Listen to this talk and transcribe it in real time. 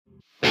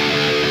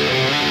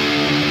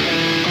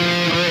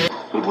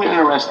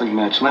wrestling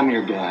match. Lemmy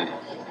or God?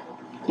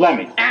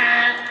 Lemmy.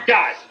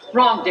 God.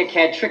 Wrong,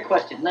 dickhead. Trick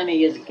question.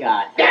 Lemmy is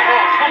God.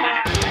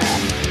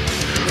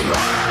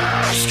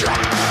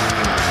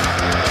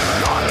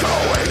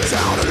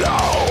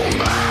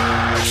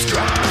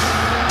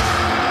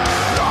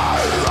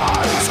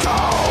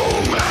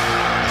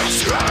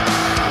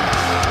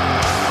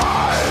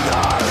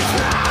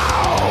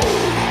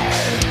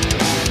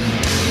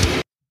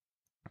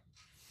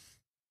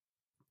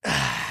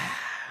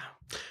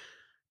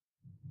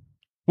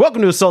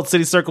 Welcome to Assault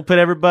City Circle Pit,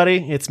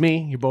 everybody. It's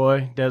me, your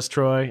boy, Des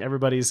Troy,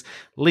 everybody's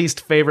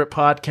least favorite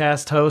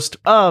podcast host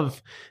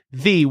of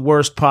the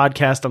worst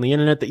podcast on the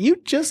internet that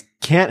you just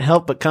can't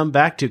help but come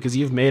back to because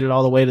you've made it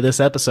all the way to this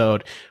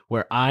episode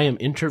where I am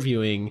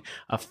interviewing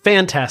a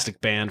fantastic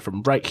band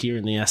from right here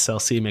in the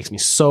SLC. It makes me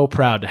so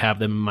proud to have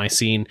them in my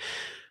scene,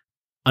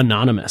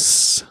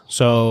 Anonymous.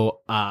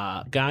 So,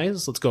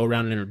 guys, let's go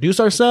around and introduce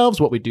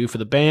ourselves, what we do for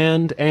the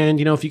band, and,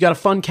 if you got a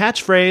fun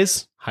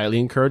catchphrase, highly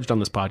encouraged on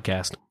this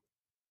podcast.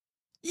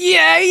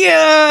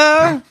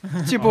 Yeah!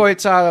 It's your boy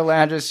Tyler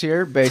Landis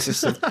here,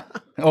 bassist of...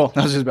 Oh,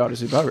 I was just about to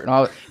say about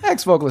it.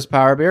 Ex-vocalist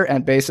Power Beer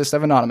and bassist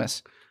of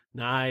Anonymous.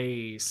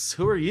 Nice.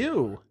 Who are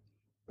you?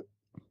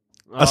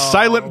 A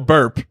silent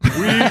burp.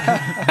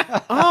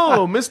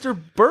 Oh, Mr.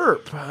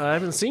 Burp. I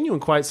haven't seen you in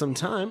quite some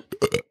time.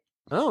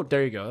 Oh,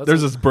 there you go.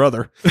 There's his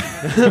brother.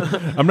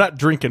 I'm not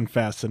drinking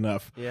fast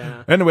enough.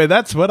 Yeah. Anyway,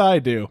 that's what I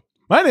do.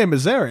 My name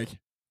is Eric.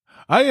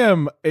 I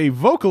am a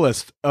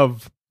vocalist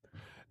of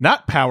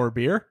not Power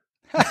Beer,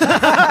 but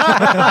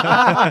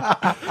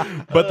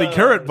the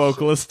current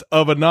vocalist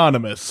of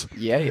Anonymous.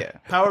 Yeah.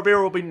 Power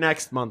Beer will be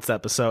next month's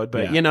episode,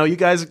 but you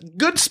guys,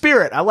 good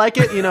spirit. I like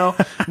it.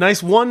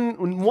 Nice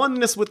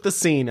oneness with the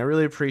scene. I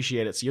really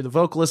appreciate it. So you're the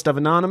vocalist of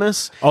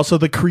Anonymous, Also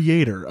the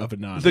creator of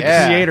Anonymous. the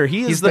creator.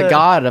 He's the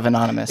god of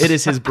Anonymous. It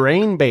is his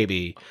brain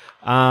baby.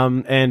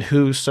 And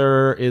who,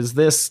 sir, is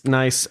this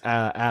nice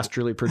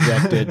astrally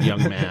projected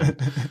young man?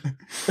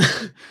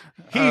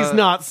 He's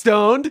not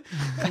stoned.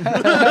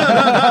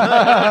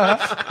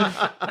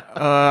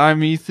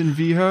 I'm Ethan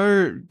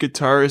Vihar,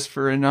 guitarist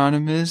for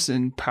Anonymous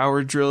and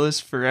power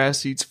drillist for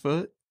Ass Eats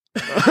Foot.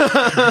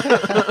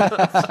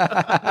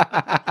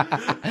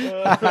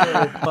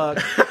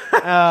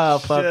 Oh,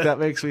 fuck. That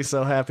makes me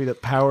so happy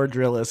that power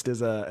drillist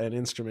is an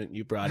instrument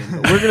you brought in.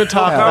 But we're going to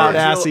talk about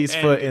Assie's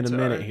foot in a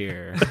minute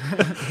here.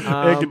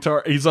 And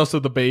guitar. He's also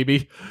the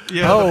baby.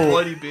 Yeah, the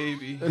bloody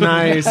baby.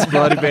 Nice,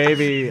 bloody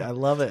baby. I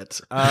love it.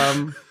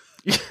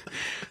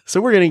 So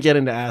we're going to get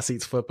into Ass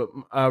Eats Foot, but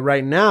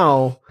right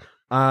now,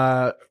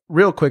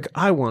 real quick,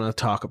 I want to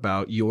talk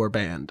about your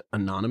band,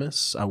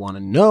 Anonymous. I want to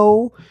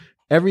know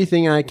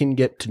everything I can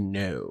get to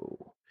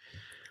know.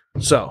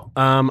 So,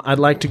 I'd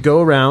like to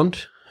go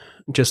around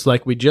just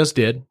like we just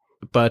did,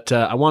 but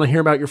I want to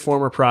hear about your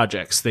former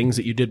projects, things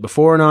that you did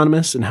before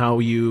Anonymous and how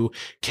you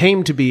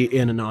came to be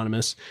in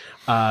Anonymous.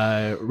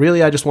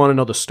 Really, I just want to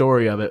know the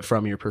story of it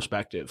from your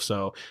perspective.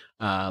 So,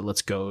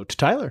 let's go to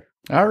Tyler.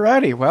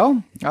 Alrighty,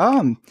 well,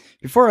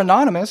 before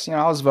Anonymous,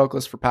 I was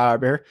vocalist for Power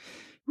Beer.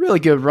 Really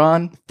good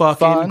run. Fucking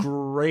fun.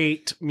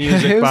 great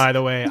music, by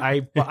the way.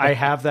 I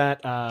have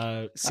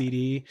that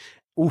CD.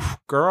 Oof,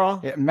 girl.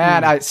 Yeah,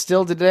 man, I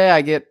still today,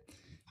 I get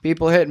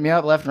people hitting me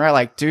up left and right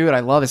like, dude, I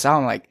love this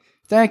album. Like,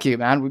 thank you,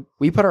 man.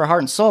 We put our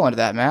heart and soul into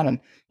that,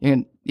 man.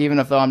 And even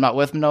if though I'm not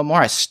with them no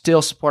more, I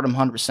still support them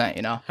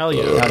 100%, Hell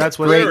yeah. That's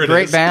what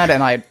great band,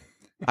 and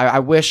I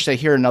wish to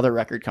hear another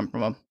record come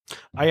from them.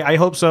 I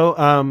hope so.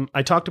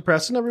 I talk to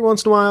Preston every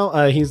once in a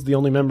while. He's the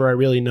only member I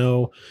really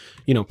know,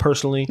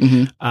 personally.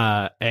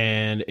 Mm-hmm.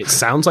 And it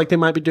sounds like they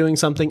might be doing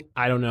something.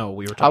 I don't know.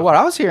 We were talking. What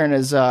I was hearing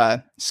is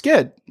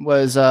Skid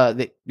was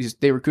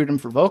they recruited him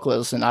for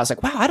vocals, and I was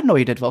like, wow, I didn't know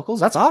he did vocals.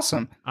 That's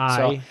awesome.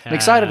 I'm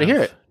excited to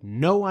hear it.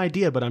 No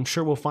idea, but I'm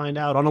sure we'll find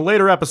out on a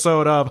later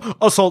episode of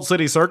Assault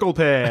City Circle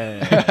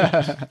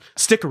Pit.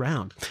 Stick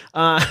around.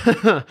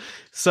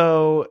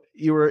 So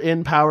you were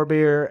in Power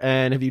Beer,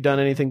 and have you done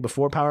anything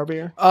before Power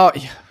Beer? Oh,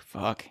 yeah,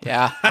 fuck.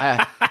 Yeah.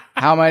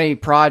 How many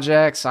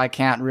projects? I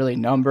can't really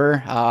number.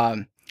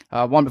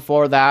 One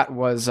before that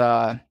was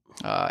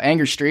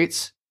Anger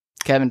Streets,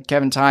 Kevin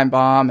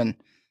Timebomb,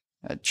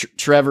 and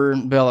Trevor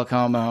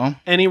Bellicomo.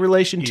 Any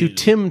relation to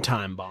Tim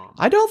Timebomb?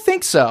 I don't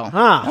think so.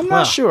 I'm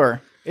not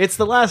sure. It's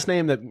the last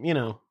name that,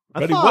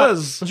 But he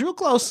was real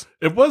close.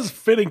 It was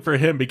fitting for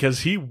him because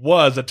he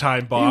was a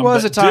time bomb. He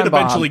was a time did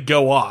bomb. eventually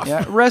go off.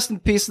 Yeah, rest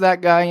in peace to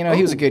that guy.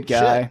 He was a good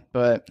guy,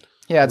 but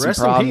he had Rest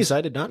some problems. in peace.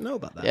 I did not know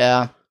about that.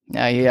 Yeah.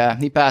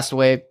 He passed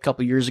away a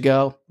couple years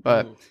ago,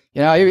 but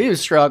he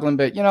was struggling.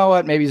 But you know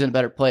what? Maybe he's in a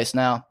better place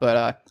now. But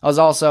I was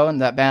also in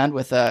that band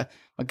with my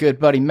good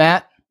buddy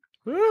Matt.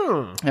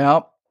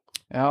 Yep.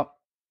 It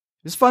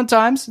was fun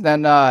times.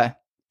 Then I've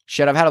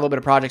had a little bit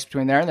of projects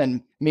between there. And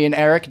then me and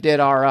Eric did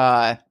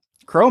our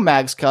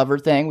Cro-Mags cover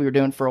thing we were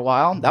doing for a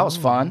while. That was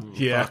fun.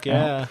 Yeah. Fuck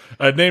yeah.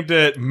 I named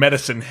it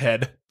Medicine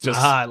Head just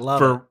I love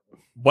for it.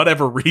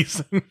 whatever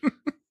reason.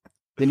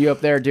 Then you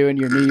up there doing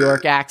your New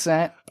York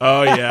accent.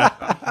 Oh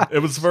yeah, it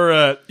was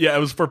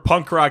for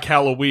punk rock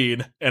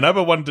Halloween, and I've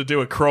been wanting to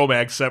do a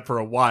Cro-Mag set for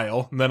a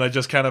while, and then I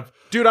just kind of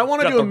Dude, I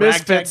want to got do a the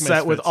Ragtag Misfits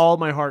set with Misfits. all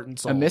my heart and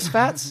soul. A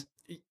Misfats?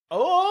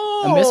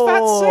 Oh, A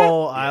Misfits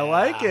set? I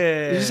like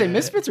it. Did you say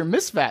Misfits or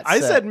Misfats? I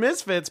set? said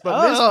Misfits, but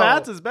Oh.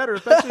 Misfats is better,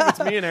 especially if it's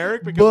me and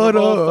Eric because But,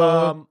 we're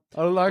both.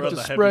 I like We're to on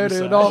the spread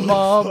heavier it side. on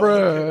my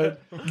bread.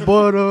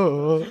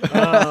 Oh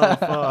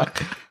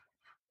fuck.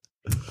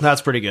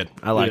 That's pretty good.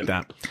 I like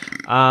that.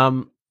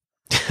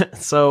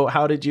 So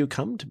how did you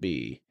come to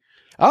be?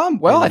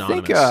 Well, I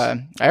think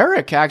Anonymous?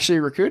 Eric actually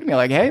recruited me.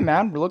 Like, hey,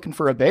 man, we're looking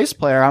for a bass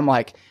player. I'm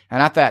like,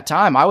 and at that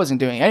time, I wasn't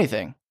doing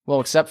anything. Well,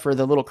 except for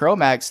the little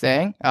Cro-Mags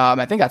thing.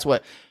 I think that's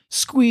what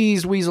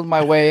weaseled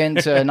my way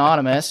into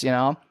Anonymous. You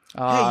know.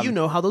 Hey, you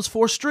know how those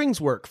 4 strings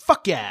work.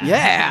 Fuck yeah.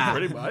 Yeah.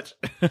 pretty much.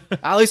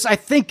 At least I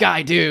think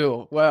I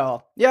do.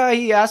 Well, yeah,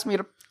 he asked me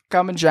to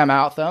come and jam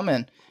out with them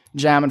and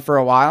jamming for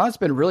a while. It's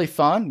been really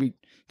fun. We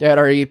did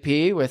our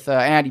EP with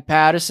Andy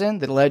Patterson,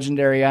 the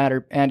legendary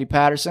Andy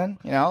Patterson.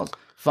 You know,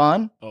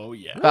 fun. Oh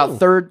yeah. About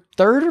third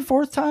or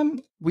fourth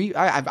time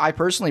I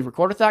personally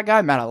recorded that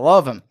guy. Man, I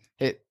love him.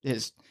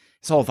 His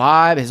whole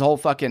vibe, his whole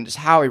fucking just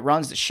how he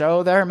runs the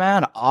show there,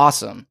 man.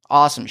 Awesome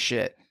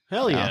shit.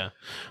 Hell yeah.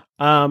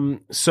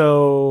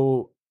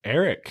 So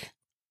Eric,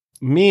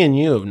 me and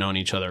you have known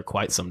each other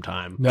quite some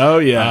time. Oh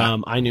yeah.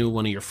 I knew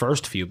one of your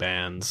first few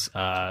bands.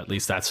 At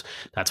least that's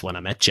when I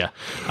met you.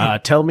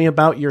 Tell me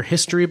about your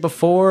history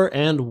before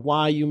and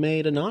why you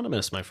made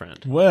Anonymous, my friend.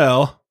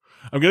 Well,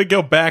 I'm gonna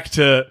go back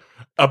to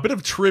a bit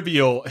of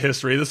trivial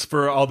history. This is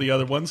for all the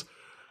other ones.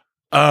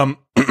 Trivial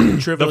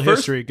the first-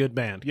 History, good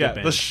band. Yeah,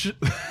 good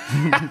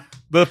band.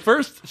 the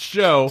first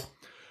show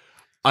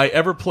I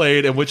ever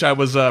played in which I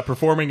was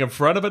performing in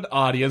front of an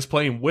audience,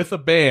 playing with a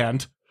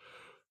band.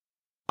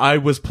 I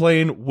was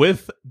playing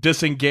with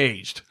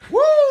Disengaged.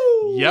 Woo!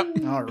 Yep.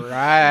 All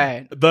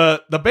right.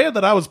 The band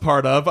that I was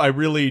part of, I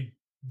really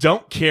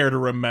don't care to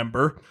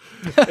remember.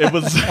 It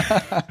was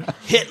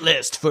Hit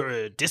list for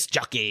a disc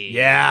jockey.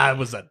 yeah, it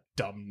was a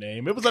dumb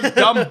name. It was a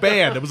dumb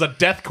band. It was a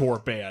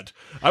deathcore band.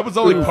 I was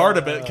only part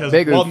of it because,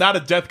 Big well, oof. not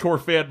a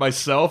deathcore fan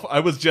myself.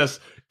 I was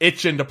just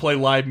itching to play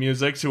live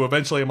music. So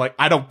eventually I'm like,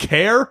 I don't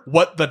care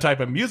what the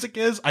type of music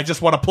is. I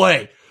just want to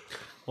play.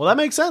 Well, that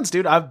makes sense,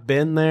 dude. I've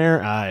been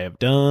there. I have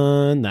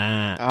done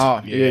that.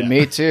 Oh, dude,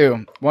 me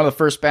too. One of the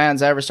first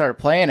bands I ever started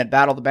playing at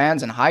Battle of the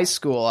Bands in high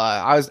school.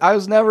 I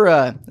was never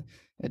a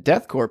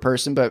deathcore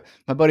person, but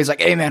my buddy's like,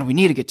 "Hey, man, we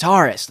need a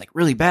guitarist, like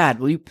really bad.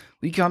 Will you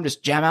come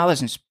just jam out with us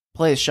and just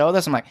play a show with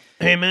us?" I'm like,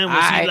 Hey, man, was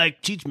I- he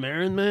like Cheech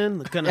Marin,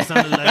 man? It kind of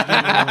sounded like, you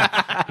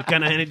know, he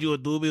kind of handed you a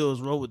Dubio's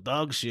roll with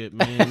dog shit,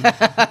 man.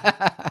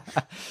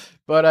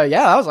 but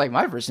yeah, that was like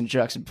my first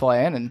introduction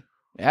playing, and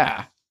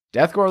yeah,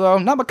 deathcore though,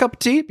 not my cup of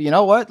tea. But you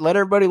know what? Let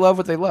everybody love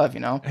what they love. You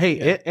know. Hey,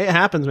 it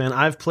happens, man.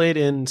 I've played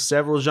in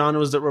several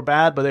genres that were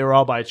bad, but they were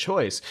all by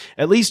choice.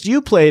 At least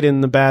you played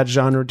in the bad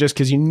genre just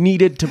because you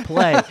needed to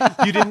play.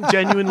 You didn't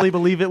genuinely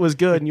believe it was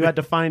good, and you had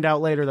to find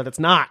out later that it's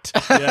not.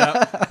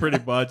 Yeah, pretty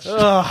much.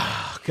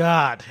 Oh,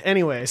 God.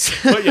 Anyways.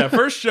 But yeah,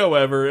 first show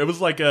ever. It was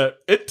like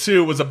it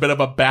too was a bit of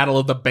a battle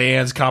of the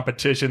bands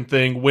competition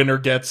thing. Winner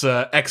gets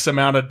X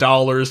amount of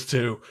dollars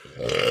to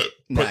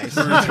Nice.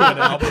 through to an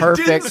album. Didn't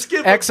Perfect.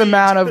 skip a X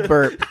amount of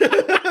burp.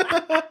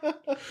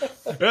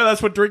 Yeah,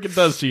 that's what drinking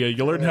does to you.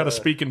 You learn how to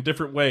speak in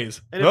different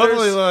ways. And if there's-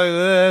 Normally,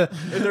 like,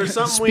 If there's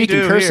something we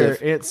Speaking do cursive.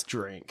 here, it's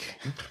drink.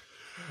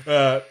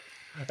 and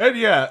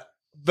yeah,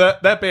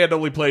 that band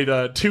only played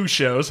 2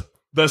 shows.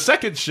 The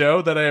second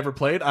show that I ever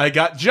played, I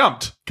got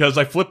jumped because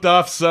I flipped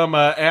off some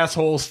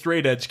asshole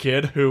straight edge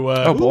kid who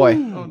Oh boy.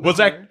 was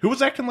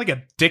acting like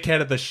a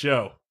dickhead at the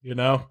show, you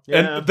know.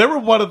 Yeah. And they were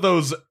one of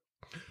those,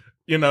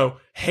 you know,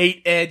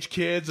 hate edge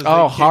kids. as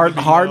Oh, they kid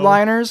you,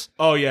 hardliners.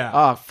 Oh yeah.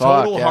 Oh,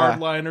 fuck, Total yeah.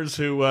 hardliners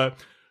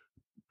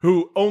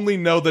who only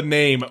know the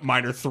name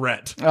Minor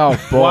Threat. Oh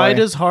boy. Why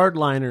does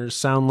hardliners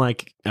sound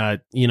like,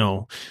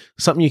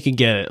 something you can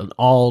get at an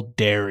all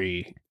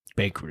dairy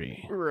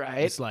bakery? right?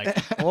 It's like,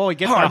 oh,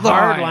 get the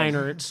Hardline.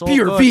 hardliner. It's so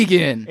Pure good.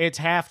 vegan. It's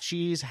half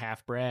cheese,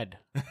 half bread.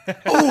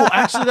 Oh,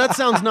 actually, that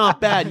sounds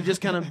not bad. You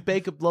just kind of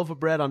bake a loaf of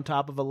bread on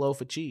top of a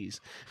loaf of cheese.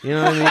 You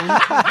know what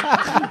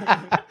I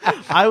mean?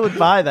 I would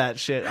buy that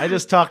shit. I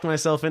just talked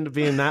myself into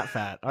being that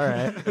fat. All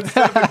right.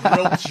 Instead of a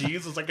grilled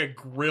cheese, it's like a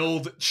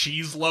grilled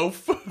cheese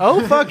loaf.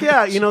 Oh, fuck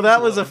yeah. You know,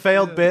 that was a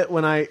failed bit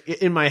when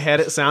in my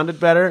head, it sounded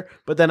better,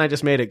 but then I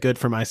just made it good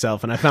for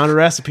myself. And I found a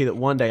recipe that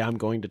one day I'm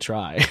going to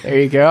try. There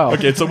you go.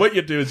 Okay, so what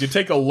you do is you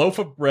take a loaf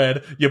of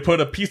bread, you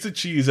put a piece of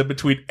cheese in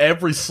between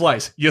every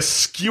slice, you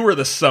skewer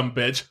the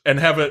sumbitch, and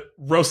have it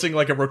roasting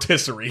like a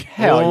rotisserie.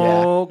 Hell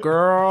yeah. Oh,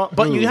 girl.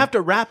 But you have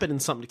to wrap it in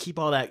something to keep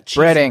all that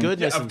cheese Breading.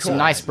 goodness Yeah, of and Some course.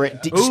 nice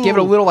bread. Just Ooh, give it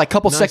a little like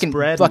couple nice second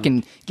bread and-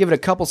 fucking give it a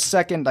couple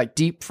second like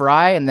deep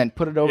fry and then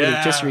put it over the Yeah.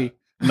 rotisserie.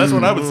 That's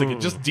what I was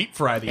thinking. Just deep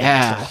fry the Yeah.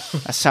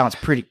 asshole. That sounds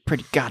pretty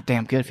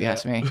goddamn good if you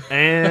ask me.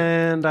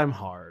 And I'm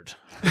hard.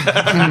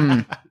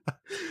 I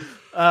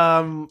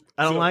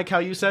don't like how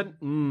you said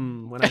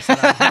when I said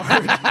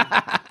I'm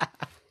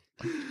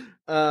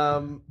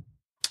hard.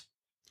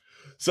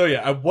 So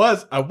yeah, I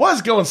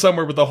was going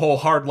somewhere with the whole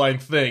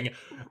hardline thing.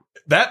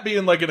 That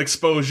being like an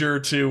exposure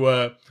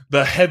to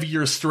the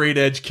heavier straight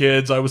edge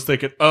kids, I was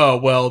thinking, oh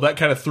well, that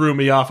kind of threw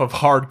me off of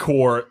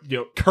hardcore,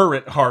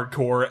 current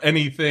hardcore,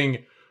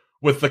 anything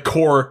with the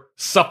core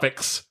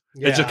suffix.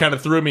 Yeah. It just kind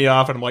of threw me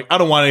off, and I'm like, I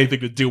don't want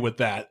anything to do with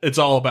that. It's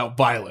all about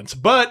violence.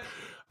 But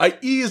I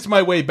eased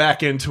my way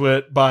back into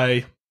it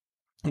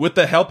with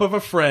the help of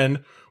a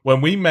friend. When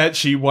we met,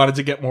 she wanted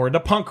to get more into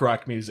punk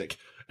rock music,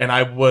 and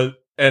I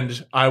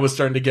was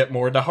starting to get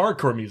more into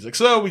hardcore music.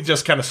 So we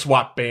just kind of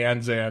swapped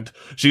bands, and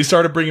she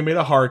started bringing me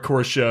to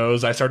hardcore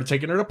shows. I started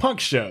taking her to punk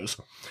shows,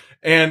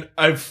 and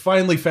I've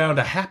finally found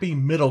a happy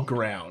middle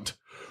ground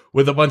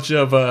with a bunch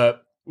of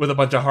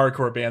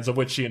hardcore bands, of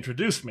which she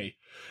introduced me.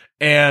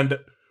 And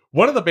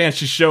one of the bands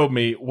she showed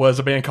me was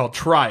a band called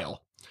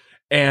Trial.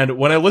 And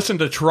when I listened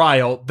to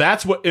Trial,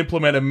 that's what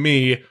implemented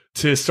me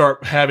to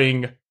start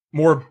having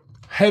more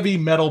heavy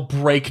metal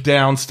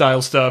breakdown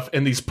style stuff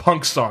in these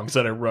punk songs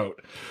that I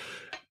wrote.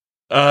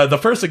 The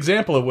first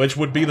example of which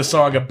would be the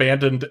song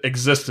Abandoned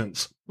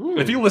Existence.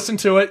 If you listen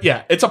to it,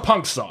 yeah, it's a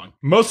punk song.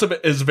 Most of it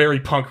is very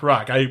punk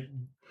rock. I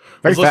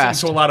was listening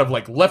to a lot of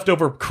like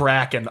Leftover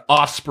Crack and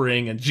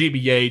Offspring and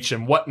GBH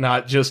and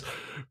whatnot, just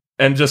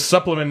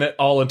supplement it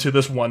all into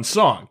this one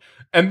song.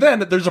 And then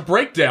there's a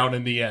breakdown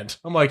in the end.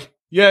 I'm like,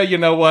 yeah, you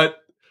know what?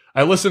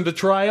 I listened to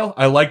Trial.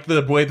 I liked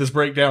the way this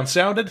breakdown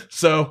sounded,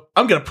 so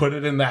I'm going to put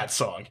it in that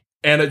song.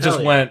 And it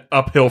just went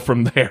uphill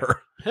from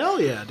there.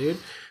 Hell yeah, dude.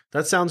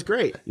 That sounds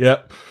great.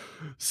 Yep.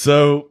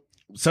 So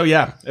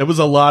yeah, it was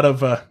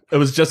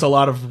just a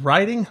lot of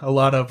writing, a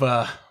lot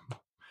of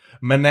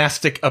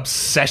monastic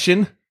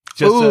obsession.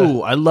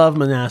 I love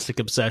Monastic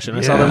Obsession.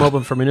 I saw them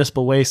open for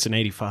Municipal Waste in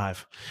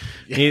 85.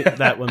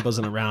 That one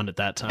wasn't around at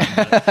that time.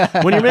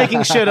 But when you're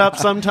making shit up,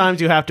 sometimes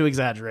you have to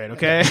exaggerate,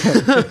 okay?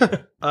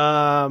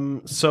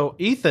 So,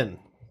 Ethan,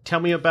 tell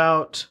me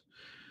about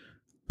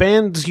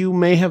bands you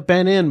may have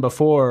been in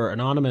before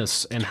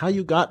Anonymous and how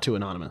you got to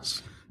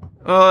Anonymous.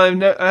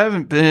 Well, I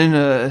haven't been in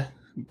a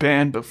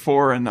band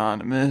before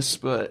Anonymous,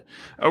 but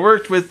I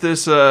worked with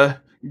this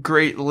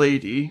great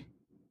lady,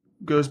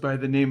 goes by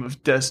the name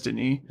of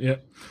Destiny.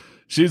 Yep.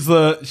 She's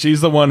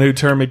the one who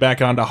turned me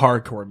back onto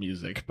hardcore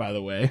music, by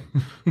the way.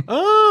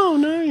 Oh,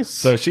 nice.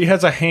 So she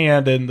has a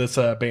hand in this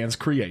band's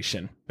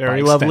creation.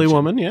 Very lovely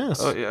woman, yes.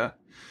 Oh, yeah.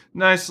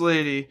 Nice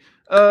lady.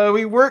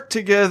 We worked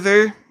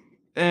together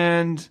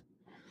and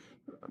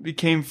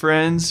became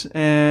friends,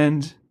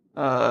 and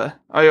I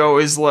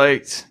always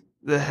liked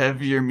the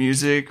heavier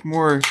music,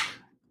 more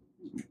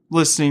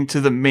listening to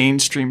the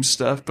mainstream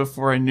stuff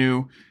before I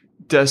knew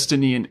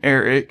Destiny and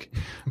Eric.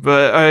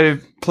 But I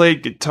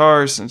played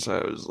guitar since I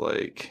was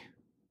like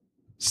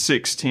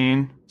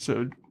 16,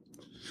 so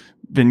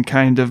been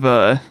kind of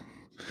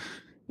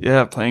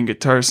playing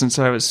guitar since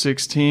I was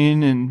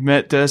 16, and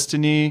met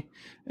Destiny,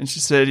 and she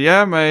said,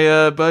 yeah,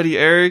 my buddy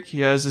Eric, he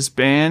has this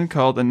band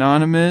called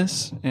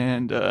Anonymous,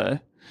 and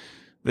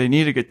they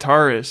need a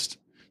guitarist.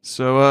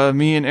 So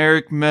me and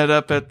Eric met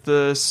up at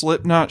the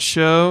Slipknot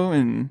show,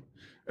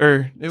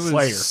 it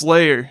was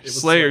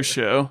Slayer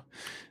show,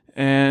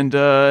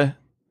 and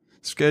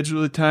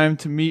scheduled a time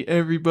to meet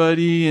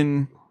everybody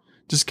and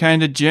just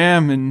kind of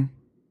jam, and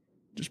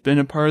just been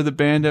a part of the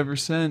band ever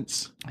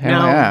since.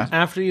 Hell yeah.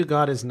 After you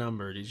got his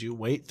number, did you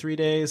wait 3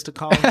 days to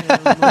call him?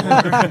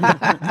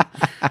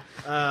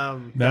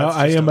 No,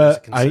 I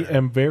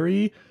am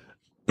very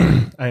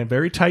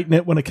tight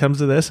knit when it comes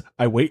to this.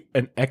 I wait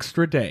an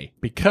extra day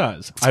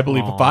because I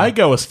believe if I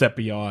go a step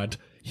beyond,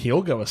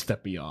 he'll go a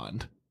step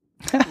beyond.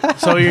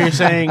 So you're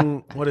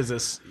saying, what is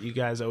this? You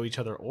guys owe each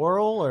other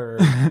oral or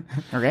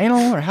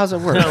anal, or how's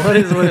it work? No, what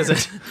is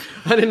it?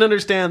 I didn't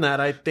understand that.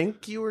 I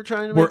think you were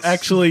trying to. We're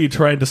actually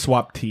trying to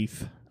swap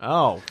teeth.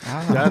 Oh,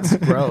 that's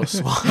gross.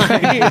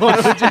 Why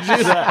would you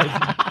do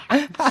that?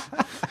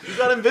 You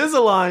got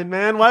Invisalign,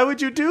 man. Why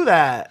would you do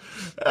that?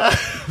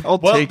 I'll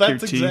take your teeth.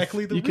 That's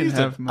exactly the you reason. Can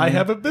have mine. I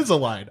have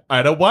Invisalign.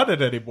 I don't want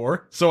it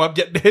anymore, so I'm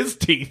getting his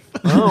teeth.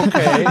 Oh,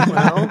 okay,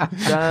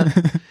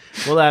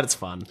 well, that's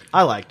fun.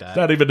 I like that.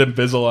 Not even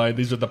Invisalign.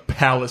 These are the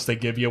pallets they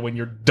give you when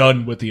you're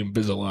done with the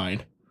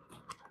Invisalign.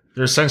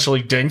 They're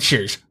essentially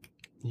dentures.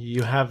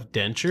 You have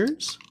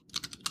dentures?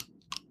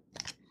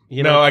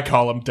 I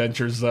call them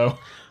dentures, though.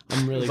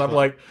 I'm really. I'm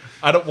like,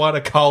 I don't want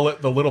to call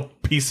it the little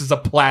pieces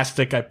of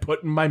plastic I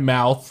put in my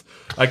mouth.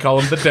 I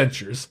call them the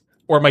dentures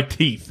or my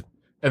teeth,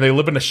 and they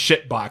live in a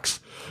shit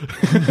box.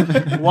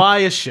 Why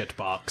a shit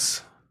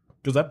box?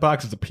 Because that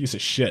box is a piece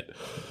of shit.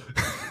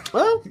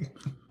 Well,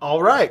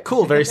 all right,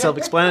 cool. Very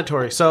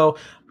self-explanatory. So,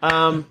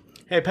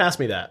 hey, pass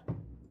me that.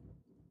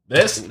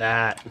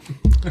 That.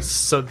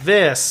 So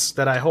this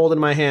that I hold in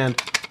my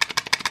hand.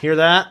 Hear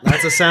that?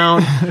 That's a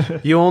sound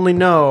you only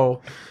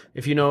know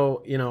if you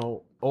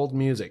know old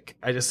music.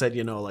 I just said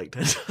like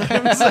 10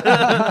 times.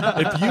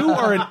 If you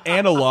are an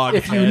analog,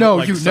 if you head, know,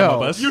 like you some know.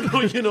 of us, you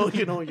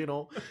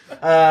know.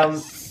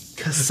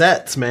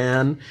 Cassettes,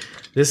 man.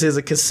 This is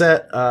a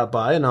cassette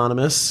by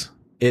Anonymous.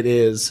 It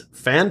is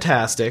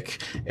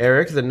fantastic.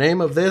 Eric, the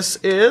name of this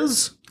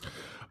is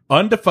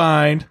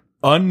Undefined,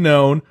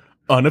 Unknown,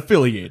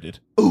 unaffiliated,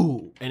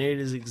 Ooh, and it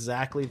is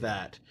exactly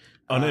that.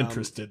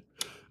 uninterested.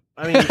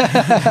 I mean,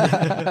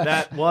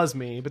 that was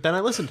me, but then I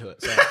listened to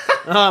it. So.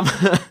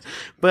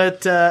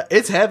 But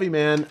it's heavy,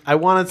 man. I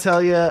want to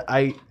tell you,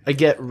 I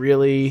get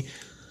really.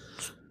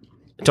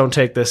 Don't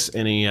take this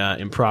any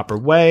improper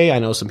way. I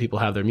know some people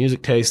have their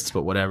music tastes,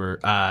 but whatever.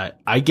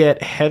 I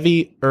get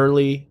heavy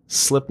early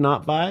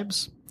Slipknot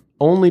vibes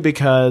only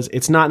because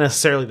it's not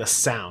necessarily the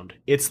sound;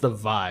 it's the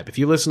vibe. If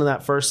you listen to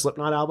that first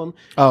Slipknot album,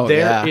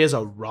 there is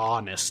a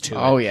rawness to it.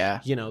 Oh yeah,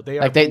 you know they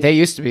are like they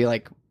used to be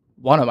like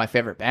one of my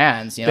favorite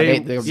bands. You know,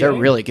 they're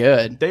really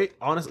good. They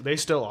honestly, they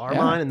still are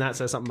mine, and that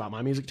says something about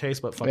my music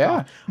taste. But fuck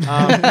Yeah.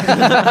 off.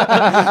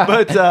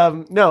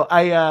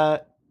 No,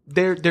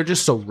 they're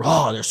just so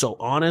raw. They're so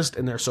honest,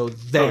 and they're so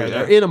there. Oh, yeah.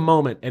 They're in a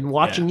moment. And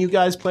watching you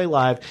guys play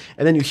live,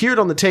 and then you hear it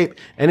on the tape,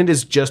 and it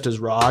is just as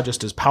raw,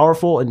 just as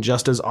powerful, and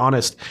just as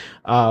honest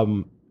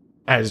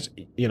as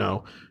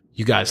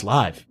you guys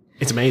live.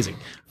 It's amazing.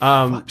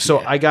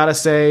 So I gotta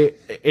say,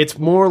 it's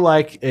more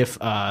like if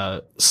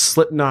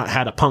Slipknot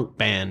had a punk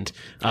band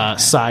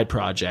side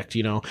project,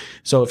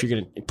 So if you're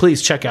gonna,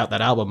 please check out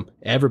that album,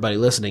 everybody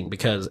listening,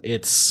 because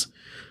it's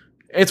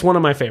one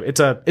of my favorite.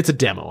 It's a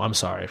demo. I'm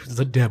sorry, it's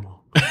a demo.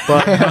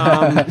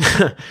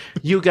 But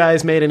you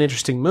guys made an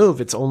interesting move.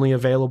 It's only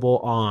available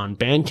on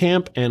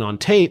Bandcamp and on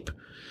tape.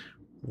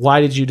 Why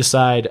did you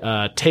decide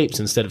tapes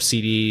instead of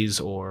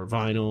CDs or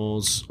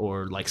vinyls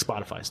or like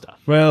Spotify stuff?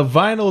 Well,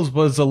 vinyls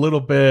was a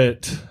little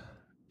bit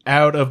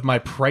out of my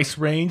price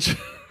range.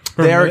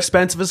 They are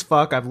expensive as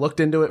fuck. I've looked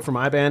into it for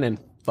my band, and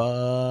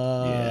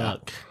fuck. Yeah.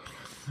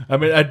 I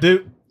mean,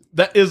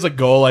 that is a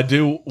goal. I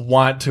do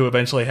want to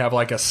eventually have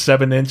like a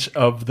 7-inch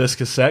of this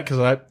cassette because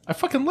I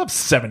fucking love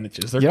 7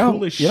 inches. They're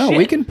cool as shit.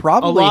 We can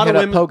probably hit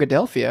up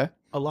Pogadelphia.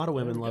 A lot of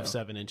women love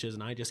 7 inches,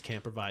 and I just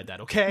can't provide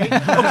that. Okay? Okay?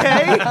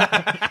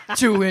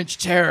 2-inch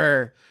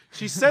terror.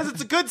 She says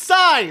it's a good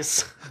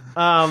size.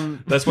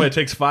 That's why it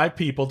takes 5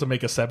 people to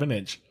make a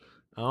 7-inch.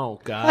 Oh,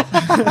 God.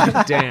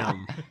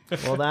 Damn.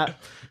 Well,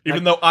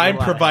 Even though I'm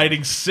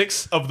providing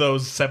 6 of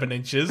those 7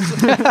 inches.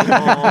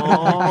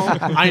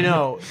 I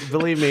know.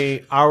 Believe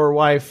me,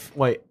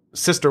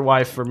 sister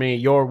wife for me,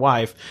 your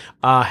wife,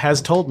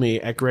 has told me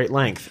at great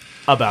length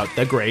about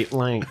the great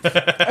length.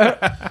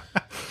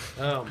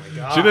 Oh, my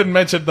God. She didn't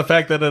mention the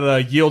fact that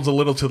it yields a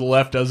little to the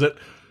left, does it?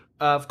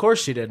 Of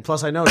course she did.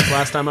 Plus, I noticed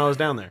last time I was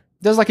down there.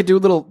 Doesn't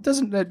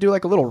it do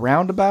like a little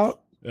roundabout?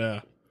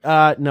 Yeah.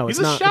 No, He's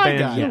it's a not shy the band.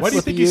 guy. Yes. Why do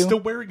you think he's you. still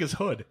wearing his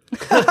hood?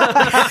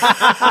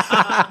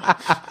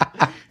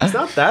 It's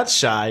not that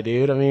shy,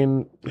 dude. I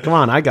mean, come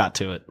on, I got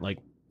to it.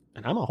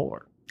 And I'm a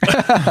whore.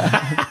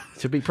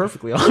 To be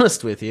perfectly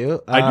honest with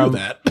you. I knew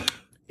that.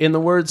 In the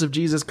words of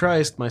Jesus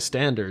Christ, my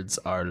standards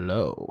are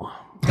low.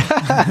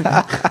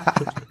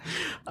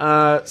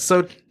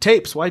 So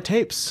tapes, why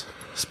tapes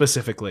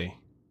specifically?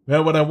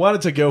 Now, when I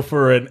wanted to go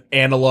for an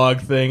analog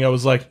thing, I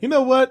was like, you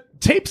know what?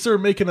 Tapes are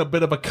making a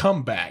bit of a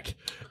comeback.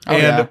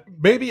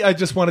 Maybe I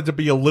just wanted to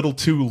be a little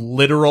too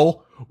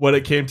literal when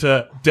it came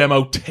to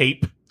demo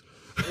tape.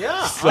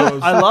 Yeah,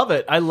 I love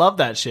it. I love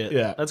that shit.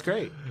 Yeah. That's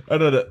great. I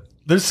don't know.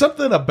 There's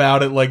something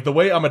about it, like the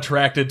way I'm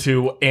attracted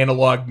to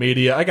analog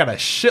media. I got a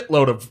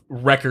shitload of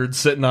records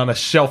sitting on a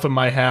shelf in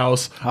my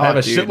house. I have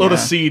a shitload of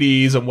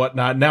CDs and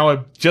whatnot. Now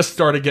I've just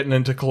started getting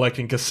into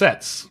collecting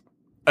cassettes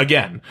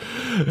again.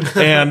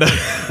 And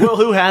well,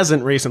 who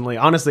hasn't recently?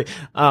 Honestly,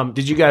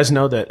 did you guys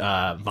know that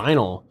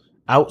vinyl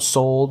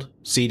outsold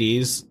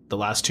CDs the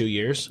last 2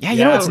 years?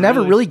 Yeah, it's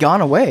never really gone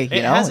away.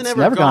 It hasn't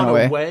ever gone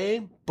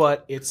away,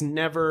 but it's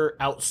never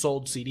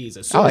outsold CDs.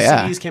 As soon as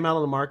CDs came out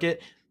on the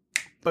market,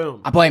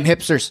 boom. I blame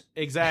hipsters.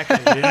 Exactly.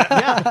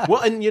 Yeah.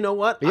 Well, and you know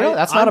what?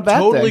 That's not a bad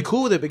totally thing.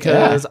 cool with it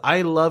because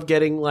I love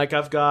getting,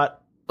 I've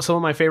got some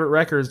of my favorite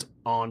records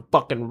on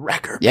fucking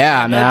record.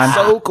 Yeah, man. That's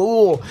so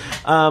cool.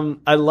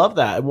 I love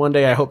that. And one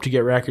day I hope to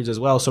get records as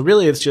well. So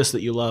really it's just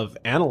that you love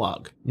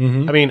analog.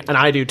 Mm-hmm. I mean, and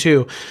I do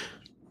too.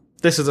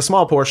 This is a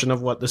small portion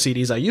of what the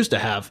CDs I used to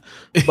have.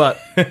 But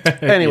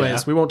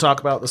anyways, we won't talk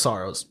about the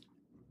sorrows.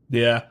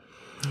 Yeah.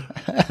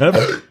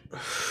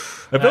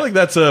 I feel like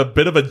that's a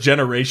bit of a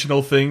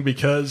generational thing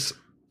because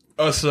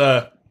us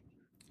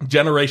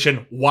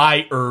Generation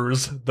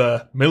Y-ers,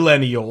 the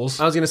millennials.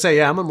 I was going to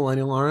say, I'm a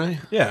millennial, aren't I?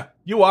 Yeah,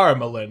 you are a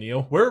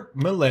millennial. We're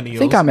millennials. I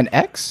think I'm an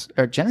X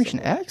or Generation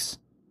X.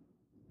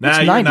 Nah, It's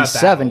you're not that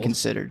 97 old.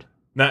 considered.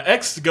 Now,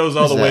 X goes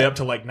all the What's way that? up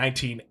to like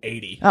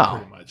 1980, Oh.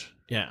 pretty much.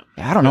 Yeah.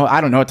 Yeah, I don't know. I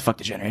don't know what the fuck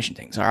the generation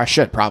things are. I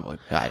should probably.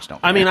 I just don't.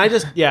 I mean, I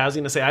was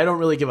going to say, I don't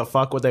really give a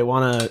fuck what they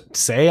want to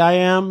say I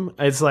am.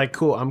 It's like,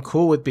 cool. I'm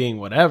cool with being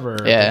whatever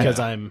because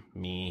I'm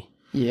me.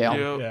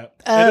 Yeah.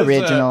 Yeah.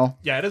 Original.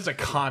 It is a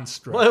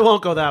construct. Well, it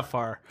won't go that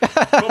far. The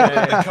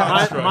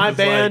construct My is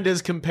band like-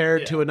 is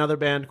compared to another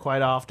band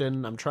quite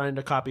often. I'm trying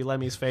to copy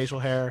Lemmy's facial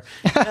hair,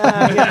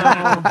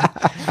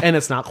 and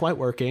it's not quite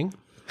working.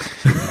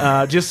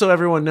 Just so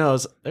everyone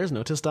knows, there's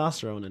no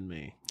testosterone in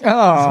me.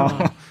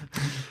 Oh.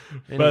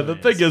 But the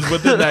thing is,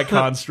 within that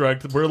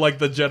construct, we're like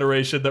the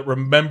generation that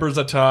remembers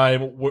a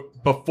time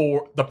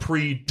before the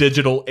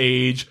pre-digital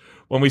age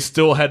when we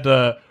still had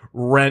to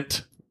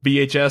rent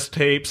VHS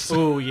tapes.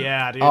 Oh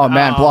yeah, dude. Oh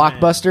man,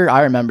 Blockbuster.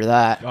 I remember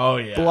that. Oh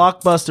yeah.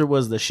 Blockbuster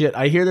was the shit.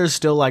 I hear there's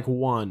still like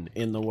one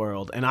in the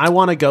world, and I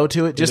want to go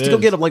to it just to go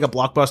get like a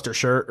Blockbuster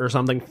shirt or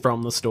something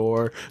from the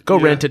store. Go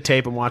rent a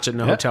tape and watch it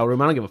in a hotel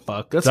room. I don't give a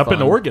fuck. That's It's up fun.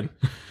 in Oregon.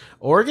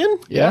 Oregon?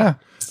 Yeah.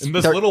 In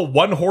this little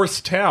one-horse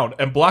town,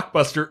 and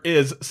Blockbuster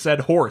is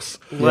said horse.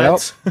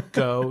 Let's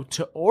go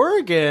to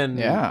Oregon.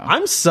 Yeah.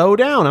 I'm so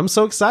down. I'm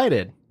so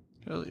excited.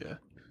 Hell yeah.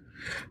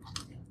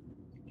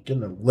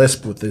 Getting a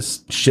lisp with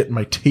this shit in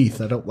my teeth.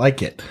 I don't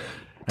like it.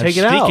 Take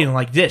it out. Speaking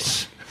like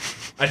this.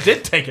 I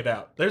did take it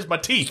out. There's my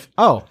teeth.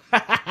 Oh.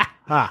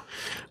 Ah.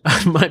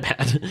 My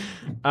bad.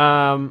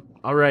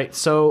 All right.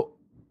 So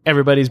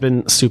everybody's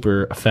been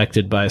super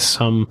affected by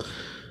some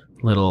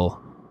little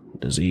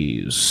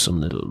disease, some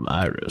little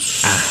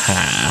virus.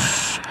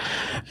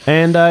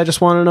 And I just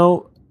want to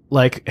know,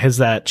 like, has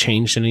that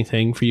changed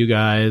anything for you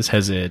guys?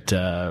 Has it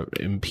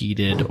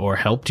impeded or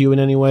helped you in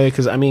any way?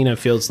 Because, I mean, it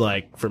feels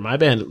like, for my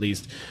band at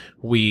least,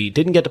 we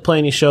didn't get to play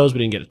any shows. We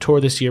didn't get a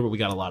tour this year, but we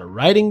got a lot of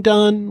writing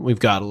done. We've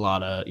got a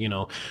lot of,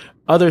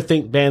 other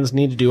bands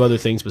need to do other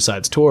things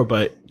besides tour,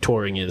 but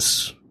touring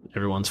is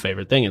everyone's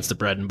favorite thing. It's the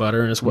bread and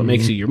butter, and it's what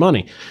makes you your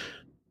money.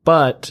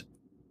 But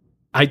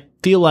I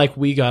feel like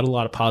we got a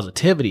lot of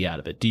positivity out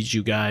of it. Did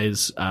you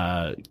guys,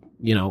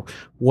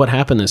 what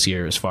happened this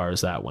year as far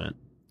as that went?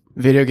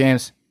 Video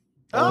games.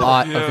 A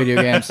lot of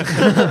video games.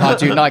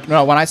 Dude, like,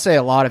 no, when I say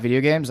a lot of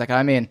video games, like,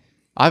 I mean,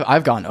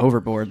 I've gone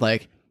overboard.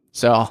 Like,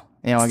 so,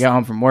 I get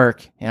home from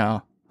work,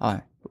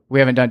 we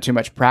haven't done too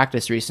much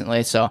practice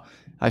recently. So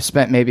I've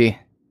spent maybe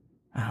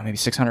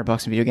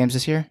 $600 in video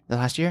games the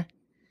last year.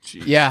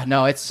 Jeez. Yeah,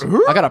 no, I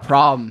got a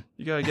problem.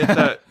 You gotta get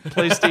that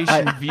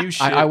PlayStation View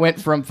shit. I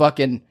went from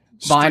fucking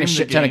buying a Stream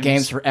shit the ton of games.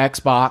 games for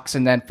Xbox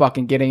and then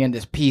fucking getting into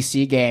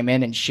PC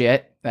gaming and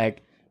shit.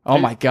 Like, oh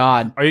my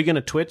God. Are you going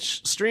to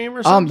Twitch stream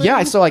or something?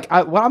 Yeah, so like,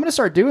 I'm going to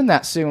start doing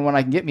that soon when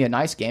I can get me a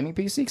nice gaming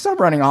PC, because I'm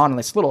running on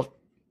this little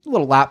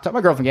laptop.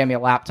 My girlfriend gave me a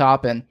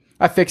laptop, and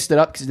I fixed it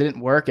up because it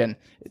didn't work, and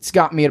it's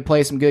got me to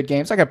play some good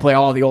games. I got to play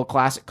all the old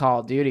classic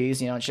Call of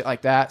Duties, and shit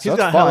like that. So He's it's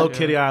got fun. Hello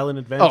Kitty Island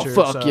Oh, Adventure.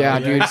 fuck so, yeah,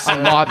 dude.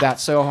 I mod that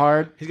so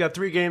hard. He's got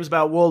 3 games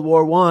about World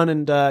War One,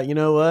 and you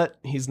know what?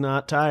 He's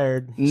not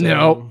tired. So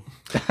Nope.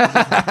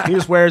 he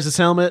just wears his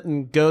helmet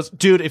and goes.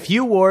 Dude, if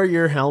you wore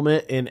your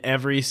helmet in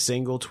every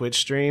single Twitch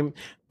stream,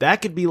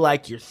 that could be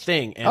like your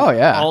thing. And Oh,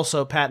 yeah.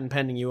 Also, patent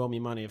pending, you owe me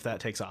money if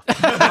that takes off. You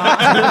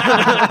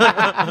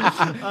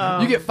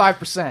get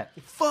 5%.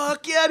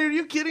 Fuck yeah, dude! Are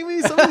you kidding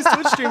me? Some of these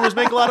Twitch streamers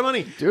make a lot of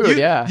money, Dude,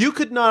 yeah. You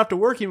could not have to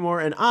work anymore,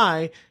 and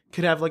I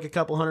could have like a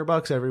couple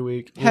 $100 every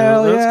week.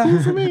 Hell That's yeah.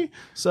 cool for me.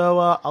 So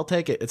I'll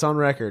take it. It's on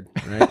record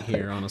right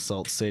here on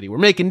Assault City. We're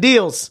making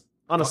deals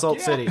on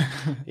Assault City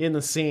in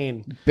the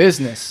scene.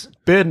 Business.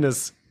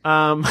 Business.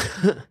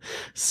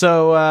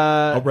 So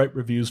I'll write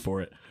reviews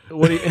for it.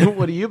 what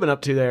have you been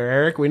up to there,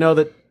 Eric? We know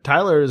that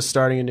Tyler is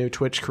starting a new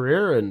Twitch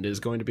career and is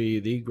going to be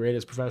the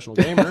greatest professional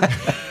gamer.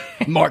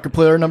 Market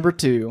player number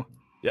 2.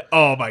 Yeah.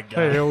 Oh my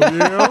god. Hell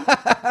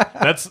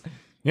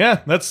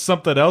yeah. That's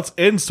something else.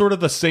 In sort of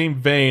the same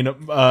vein,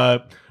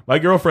 my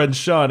girlfriend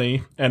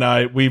Shawnee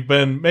and we've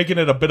been making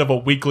it a bit of a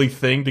weekly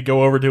thing to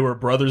go over to her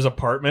brother's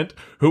apartment,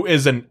 who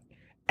is an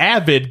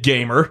avid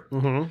gamer,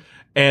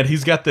 and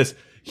he's got this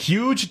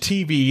huge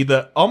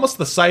TV, almost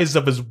the size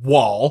of his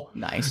wall.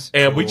 Nice.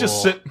 And we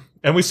just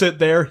sit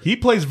there. He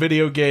plays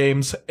video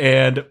games,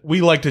 and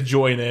we like to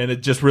join in. It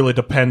just really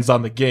depends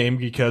on the game,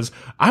 because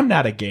I'm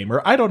not a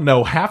gamer. I don't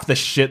know half the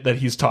shit that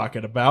he's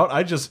talking about.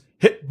 I just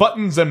hit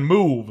buttons and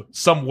move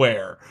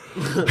somewhere.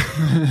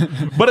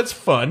 But it's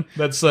fun.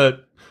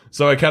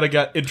 So I kind of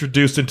got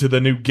introduced into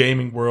the new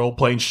gaming world,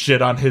 playing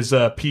shit on his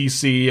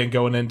PC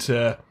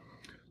and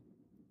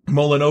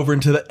mulling over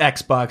into the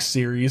Xbox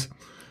series.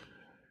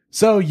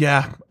 So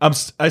yeah,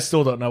 I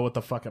still don't know what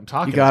the fuck I'm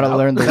talking You got to about.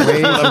 learn the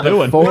ways of the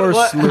doing.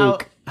 Force,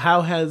 Luke.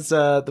 How has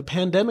the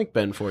pandemic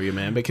been for you,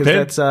 man? Because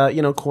that's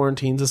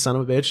quarantine's a son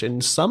of a bitch,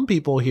 and some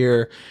people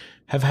here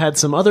have had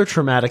some other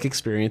traumatic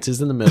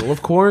experiences in the middle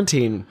of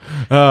quarantine.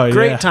 Oh, yeah.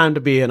 Great time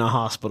to be in a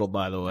hospital,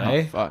 by the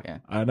way. Fuck yeah.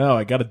 I know.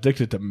 I got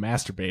addicted to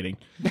masturbating.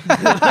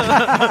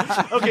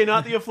 Okay,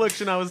 not the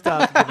affliction I was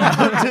talking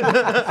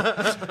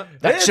about.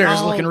 That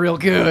chair's looking real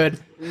good.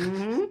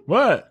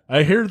 What?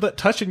 I hear that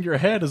touching your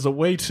head is a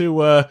way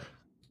to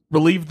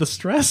relieve the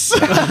stress.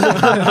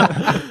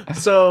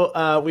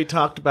 So we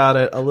talked about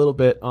it a little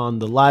bit on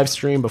the live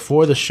stream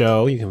before the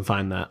show. You can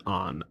find that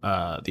on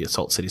the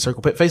Assault City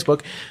Circle Pit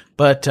Facebook.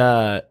 But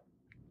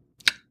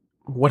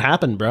what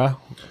happened, bro?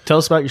 Tell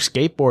us about your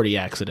skateboarding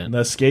accident.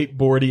 The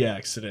skateboarding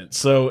accident.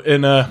 So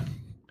I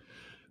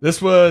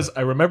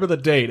remember the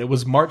date. It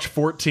was March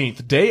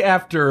 14th, day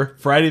after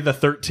Friday the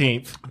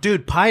 13th.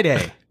 Dude, Pi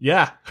Day.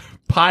 Yeah.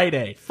 Pi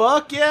Day.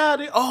 Fuck yeah,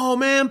 dude. Oh,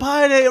 man,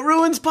 Pi Day. It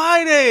ruins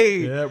Pi Day.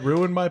 Yeah, it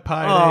ruined my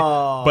Pi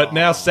Oh. Day. But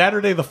now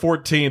Saturday the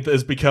 14th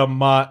has become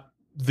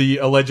the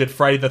alleged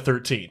Friday the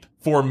 13th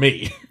for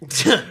me.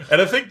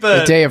 And I think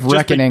The day of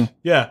reckoning.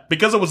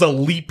 because it was a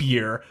leap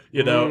year,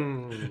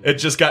 it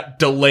just got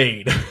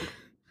delayed.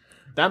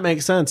 That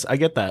makes sense. I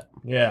get that.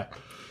 Yeah.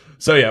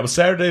 So yeah, it was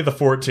Saturday the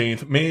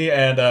 14th. Me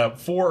and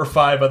 4 or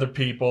 5 other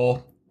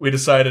people, we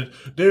decided,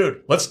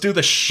 dude, let's do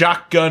the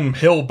shotgun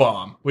hill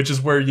bomb, which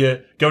is where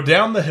you go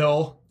down the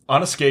hill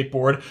on a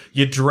skateboard,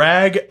 you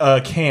drag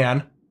a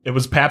can. It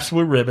was Pabst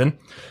Blue Ribbon.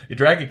 You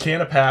drag a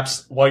can of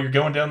Pabst while you're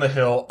going down the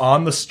hill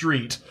on the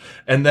street,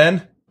 and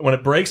then when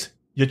it breaks,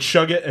 you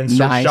chug it and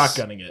start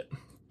shotgunning it.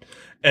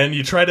 And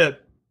you try to,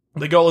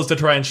 the goal is to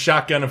try and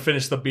shotgun and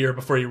finish the beer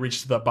before you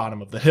reach to the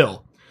bottom of the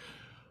hill.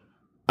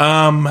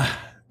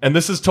 And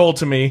this is told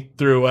to me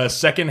through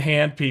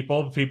secondhand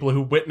people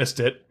who witnessed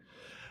it.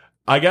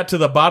 I got to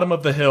the bottom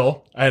of the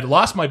hill. I had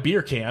lost my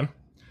beer can,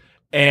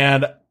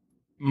 and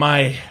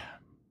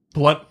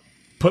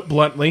put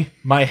bluntly,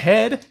 my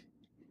head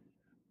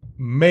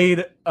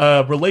made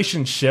a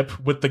relationship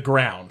with the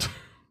ground.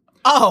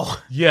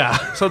 Oh,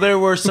 Yeah. so there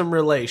were some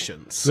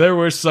relations. There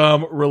were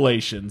some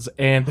relations,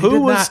 and they Who did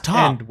was not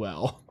top? end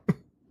well.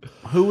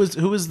 Who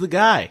was the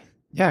guy?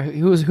 Yeah,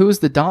 who was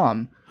the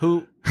Dom?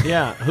 Who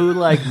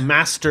like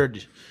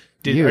mastered?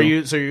 You.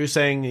 You're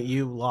saying that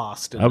you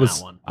lost in that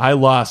one? I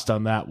lost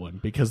on that one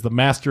because the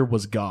master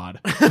was God.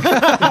 He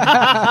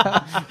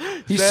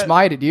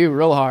smited you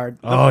real hard.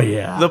 Oh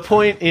yeah. The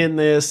point in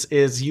this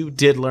is you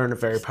did learn a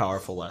very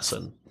powerful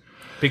lesson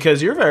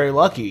because you're very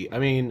lucky. I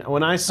mean,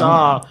 when I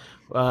saw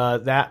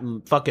that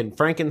fucking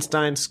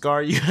Frankenstein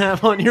scar you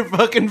have on your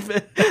fucking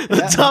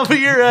the top of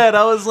your head,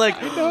 I was like,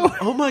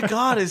 oh my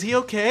God, is he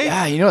okay?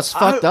 Yeah, you know what's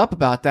fucked up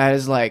about that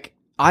is like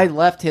I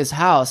left his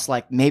house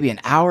like maybe an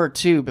hour or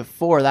two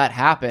before that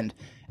happened,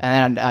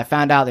 and I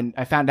found out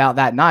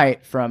that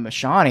night from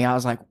Shawnee. I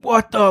was like,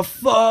 "What the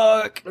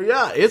fuck?"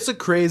 Yeah, it's a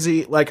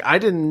crazy, like, I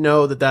didn't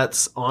know that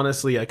that's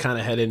honestly a kind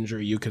of head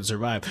injury you could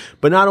survive.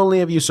 But not only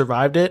have you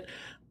survived it,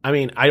 I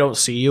mean, I don't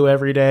see you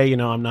every day. You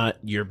know, I'm not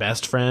your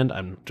best friend.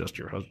 I'm just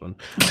your husband.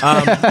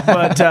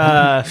 But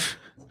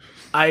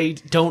I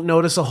don't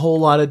notice a whole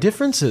lot of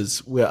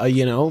differences.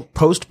 You know,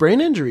 post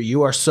brain injury,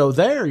 you are so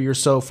there. You're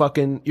so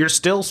fucking. You're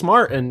still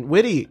smart and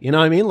witty. You know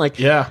what I mean? Like,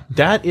 Yeah.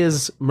 that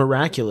is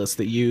miraculous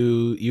that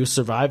you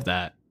survived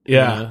that.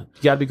 Yeah. You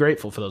gotta be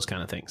grateful for those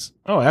kind of things.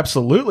 Oh,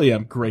 absolutely.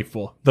 I'm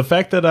grateful. The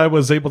fact that I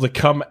was able to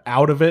come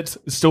out of it,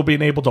 still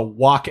being able to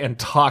walk and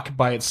talk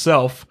by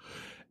itself,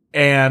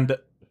 and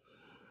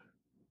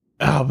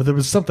but there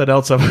was something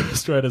else I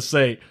was trying to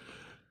say.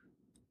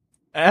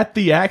 At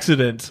the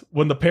accident,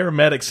 when the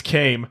paramedics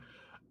came,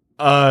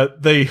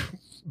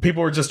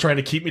 people were just trying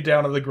to keep me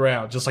down on the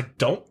ground, just like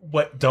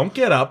don't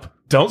get up,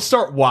 don't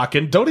start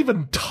walking, don't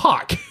even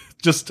talk.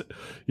 Just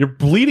you're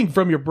bleeding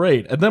from your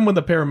brain. And then when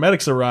the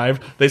paramedics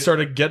arrived, they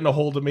started getting a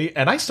hold of me,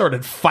 and I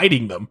started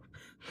fighting them.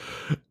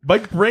 My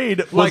brain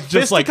was Like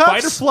just like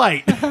fight or fisticuffs?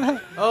 flight.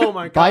 Oh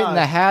my God! Biting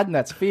the hand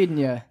that's feeding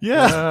you.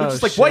 Yeah, Oh,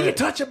 just like, why are you shit.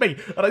 touching me?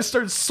 And I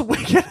started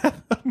swinging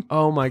at them.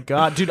 Oh my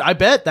God, dude! I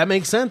bet that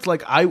makes sense.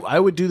 Like I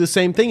would do the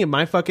same thing if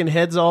my fucking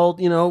head's all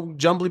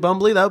jumbly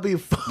bumbly. That would be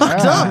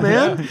fucked up,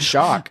 man.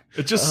 Shock.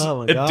 It just Oh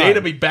my it God.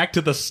 dated me back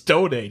to the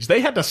Stone Age.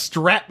 They had to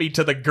strap me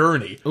to the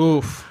gurney.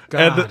 Oof,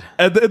 And,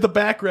 God. in the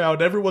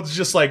background, everyone's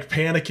just like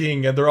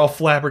panicking, and they're all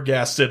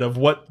flabbergasted of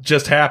what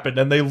just happened,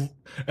 and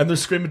they're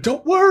screaming,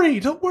 "Don't worry,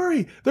 don't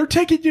worry! They're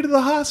taking you to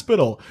the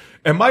hospital."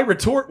 And my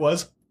retort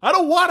was, "I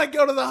don't want to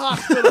go to the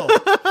hospital.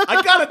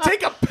 I gotta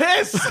take a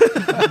piss."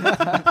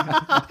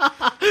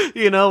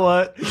 You know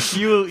what?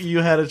 You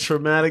had a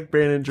traumatic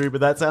brain injury,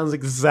 but that sounds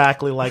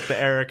exactly like the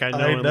Eric I know.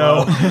 I and know.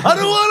 love. I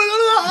don't want to go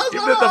to the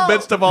hospital. Even in the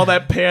midst of all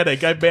that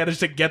panic, I managed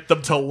to get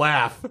them to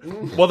laugh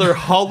while they're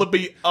hauling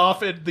me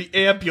off in the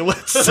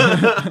ambulance.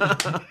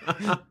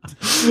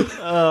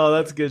 Oh,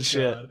 that's good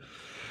shit.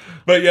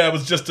 But yeah, it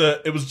was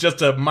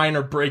just a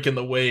minor break in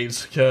the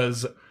waves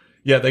because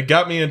they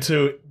got me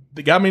into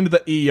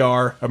the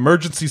ER,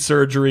 emergency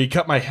surgery,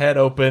 cut my head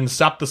open,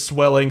 stopped the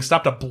swelling,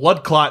 stopped a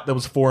blood clot that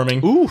was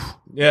forming. Oof.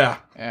 Yeah.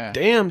 Yeah.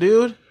 Damn,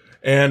 dude.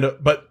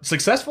 But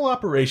successful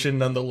operation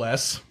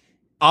nonetheless.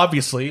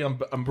 Obviously, I'm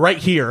right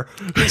here.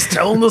 He's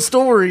telling the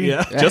story.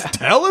 Yeah, just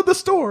telling the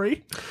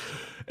story.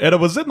 And I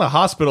was in the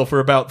hospital for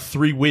about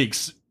 3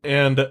 weeks.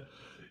 And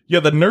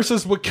the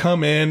nurses would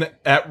come in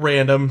at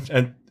random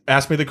and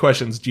ask me the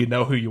questions. Do you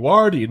know who you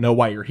are? Do you know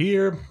why you're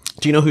here?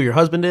 Do you know who your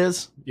husband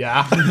is?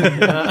 Yeah.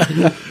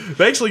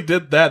 They actually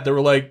did that. They were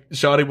like,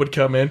 Shawnee would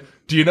come in.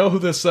 Do you know who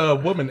this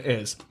woman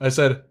is? I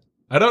said,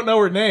 I don't know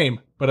her name,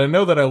 but I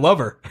know that I love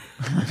her.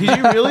 Did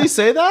you really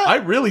say that? I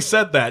really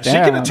said that. She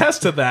Damn. can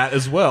attest to that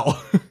as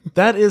well.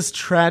 That is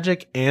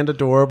tragic and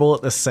adorable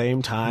at the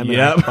same time.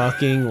 And I Yep.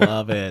 fucking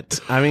love it.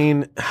 I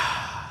mean,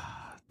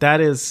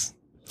 that is.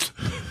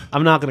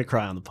 I'm not going to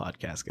cry on the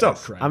podcast, guys. Don't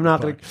cry I'm on not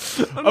the going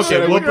to. Okay,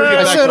 we'll bring it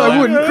I back said to I laughter.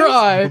 wouldn't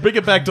cry. We'll bring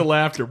it back to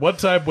laughter. One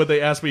time when they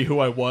asked me who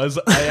I was,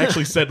 I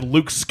actually said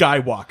Luke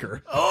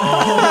Skywalker.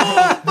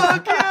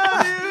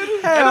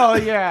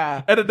 Hell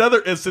yeah. And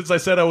another instance, I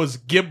said I was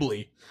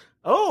Gimli.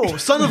 Oh,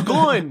 son of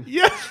Goin.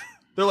 Yeah.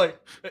 They're like,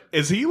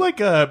 is he like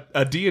a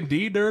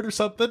D&D nerd or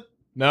something?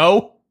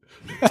 No.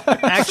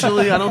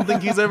 Actually, I don't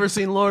think he's ever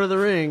seen Lord of the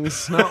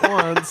Rings. Not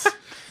once.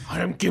 I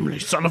am Gimli,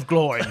 son of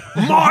Gloin.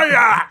 My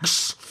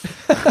axe.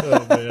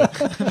 Oh man.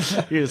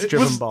 He just It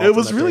driven was, balls it on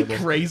was the really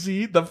table.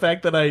 crazy, the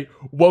fact that I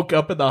woke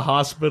up in the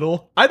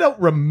hospital. I don't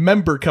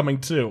remember coming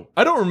to.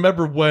 I don't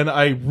remember when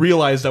I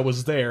realized I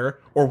was there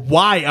or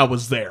why I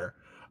was there.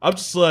 I'm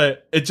just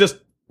like,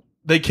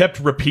 they kept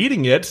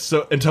repeating it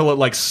so until it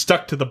like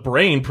stuck to the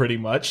brain pretty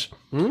much.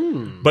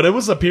 But it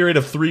was a period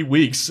of 3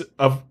 weeks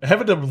of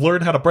having to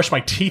learn how to brush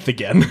my teeth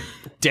again.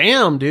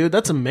 Damn, dude,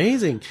 that's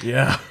amazing.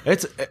 Yeah.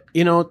 It's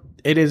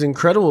it is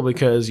incredible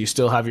because you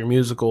still have your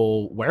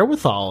musical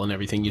wherewithal and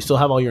everything. You still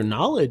have all your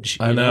knowledge.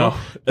 I you know.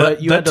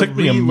 But you That had to took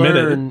me a minute.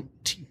 relearn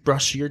to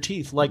brush your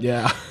teeth. Like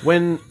Yeah.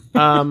 when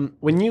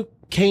you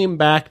came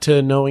back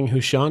to knowing who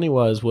Shawnee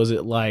was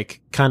it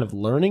like kind of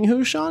learning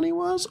who Shawnee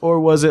was, or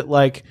was it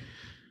like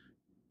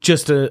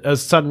just a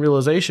sudden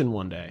realization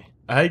one day?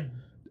 I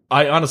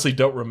honestly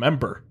don't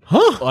remember.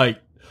 Huh? Like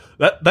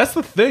that's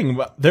the thing.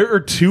 There are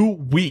 2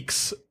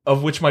 weeks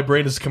of which my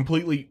brain is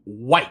completely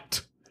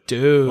white.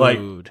 Dude. Like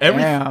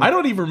Damn. I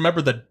don't even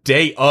remember the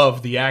day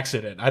of the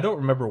accident. I don't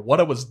remember what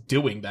I was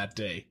doing that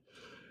day.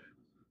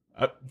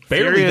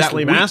 Barely that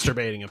Furiously week.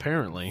 masturbating,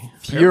 apparently.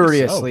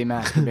 Furiously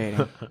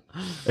masturbating.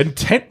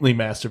 Intently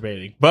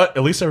masturbating, but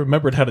at least I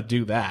remembered how to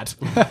do that.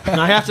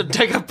 I have to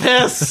take a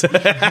piss.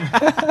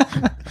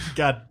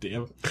 God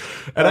damn.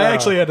 And I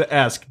actually had to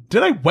ask,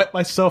 did I wet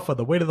myself on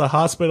the way to the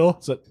hospital?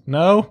 I said,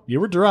 no, you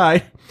were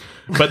dry.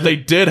 But they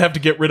did have to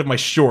get rid of my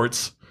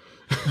shorts.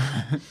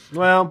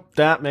 Well,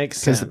 that makes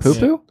Because sense. the poo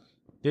poo?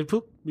 Did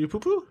poop? You poo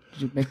poo?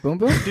 Did you make boom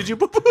boom? Did you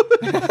poo poo?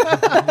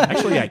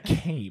 Actually, I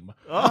came.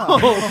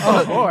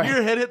 Oh, boy.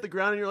 Your head hit the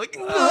ground and you're like,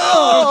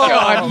 Oh,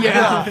 God,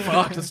 yeah.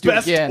 Fuck, let's do it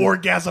Best again.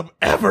 orgasm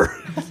ever.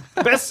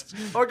 best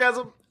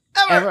orgasm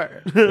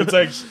Ever.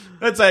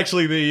 It's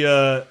actually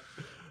the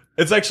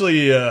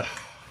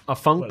A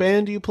funk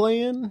band you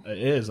play in? it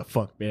is a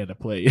funk band to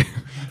play.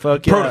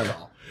 Fuck yeah.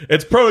 Protocol.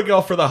 It's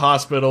protocol for the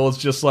hospital. It's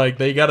just like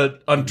they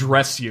gotta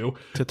undress you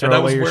To throw and I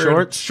away was your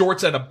wearing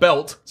shorts? and a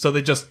belt, so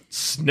they just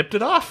snipped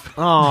it off.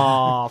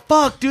 Aw,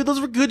 fuck, dude,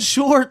 those were good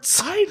shorts.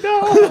 I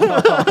know.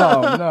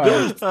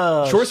 Oh,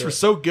 no. Shorts were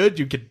so good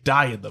you could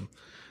die in them.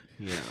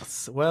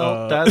 Yes.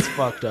 Well, that's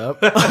fucked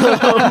up.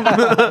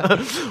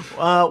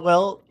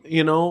 Well,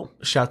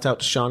 shouts out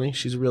to Shawnee.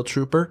 She's a real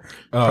trooper.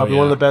 Probably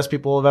one of yeah. the best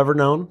people I've ever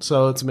known.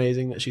 So it's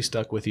amazing that she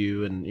stuck with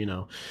you and,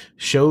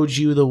 showed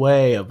you the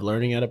way of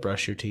learning how to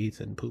brush your teeth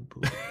and poop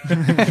poop.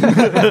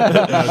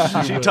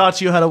 She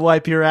taught you how to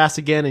wipe your ass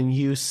again, and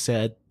you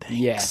said thanks.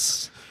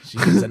 Yes.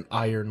 She's an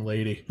iron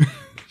lady.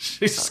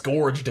 She's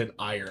scourged in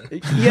iron.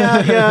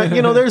 Yeah,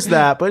 there's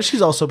that, but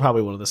she's also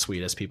probably one of the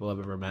sweetest people I've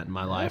ever met in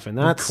my life, and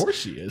that's Of course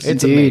she is.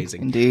 it's Indeed.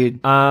 amazing. Indeed.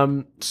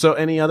 So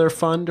any other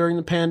fun during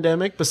the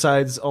pandemic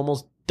besides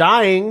almost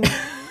dying?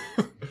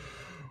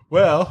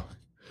 Well,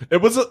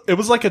 it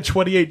was like a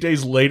 28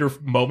 days later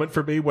moment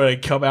for me when I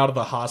come out of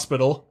the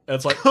hospital. And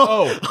it's like,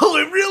 oh,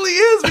 It really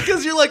is,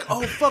 because you're like,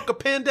 oh fuck, a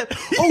pandemic.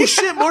 Oh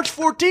shit, March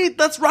 14th.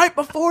 That's right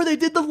before they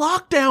did the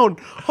lockdown.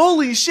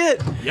 Holy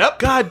shit. Yep.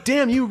 God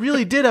damn, you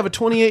really did have a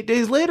 28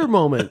 days later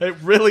moment. it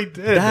really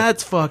did.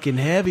 That's fucking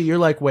heavy. You're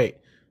like, wait,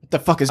 What the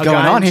fuck is a going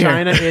guy on in here?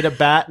 China ate a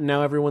bat and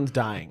now everyone's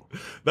dying.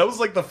 That was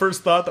like the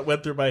first thought that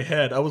went through my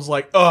head. I was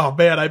like, oh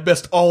man, I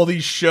missed all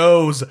these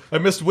shows. I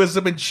missed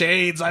Wisdom in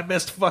Chains. I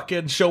missed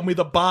fucking Show Me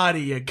the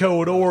Body and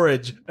Code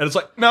Orange. And it's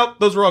like, nope,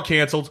 those were all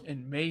canceled.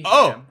 And mayhem.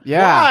 Oh,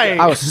 Yeah. Why?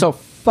 I was so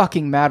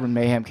fucking mad when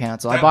Mayhem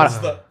canceled.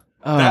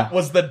 that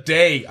was the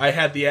day I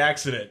had the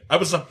accident. I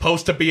was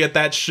supposed to be at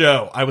that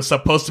show. I was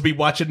supposed to be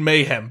watching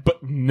Mayhem,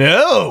 but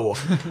no.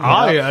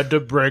 I had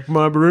to break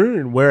my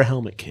brain. Wear a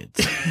helmet,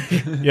 kids.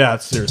 Yeah,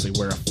 seriously,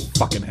 wear a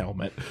fucking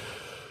helmet.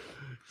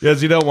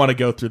 Because you don't want to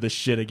go through this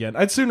shit again.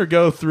 I'd sooner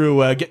go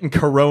through getting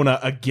corona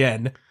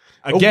again.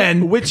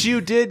 Which you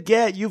did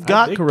get. You've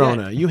got did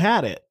corona. get. You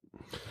had it.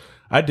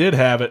 I did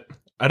have it.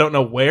 I don't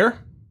know where.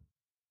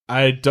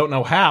 I don't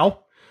know how.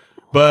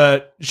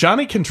 But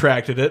Shawnee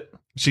contracted it.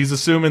 She's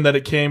assuming that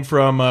it came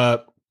from...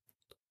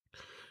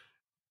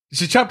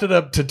 she chopped it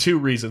up to 2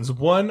 reasons.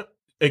 One,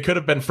 it could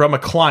have been from a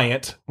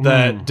client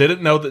that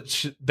didn't know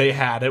that they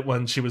had it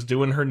when she was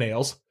doing her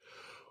nails.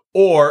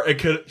 Or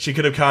she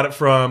could have caught it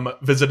from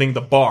visiting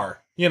the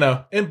bar.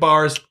 In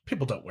bars,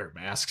 people don't wear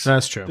masks.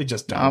 That's true. They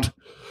just don't.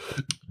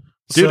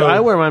 Dude, So- I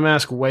wear my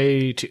mask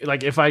way too.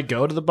 Like, if I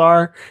go to the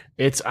bar,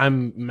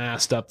 I'm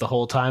masked up the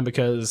whole time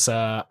because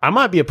I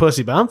might be a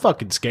pussy, but I'm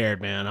fucking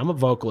scared, man. I'm a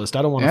vocalist.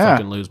 I don't want to Yeah.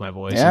 fucking lose my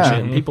voice Yeah. and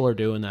shit. And people are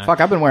doing that.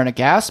 Fuck, I've been wearing a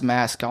gas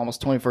mask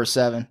almost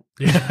 24/7.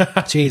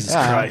 Jesus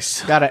Yeah,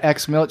 Christ. got an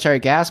ex-military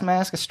gas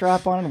mask, a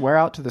strap on, and wear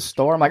out to the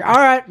store. I'm like, all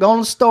right, go in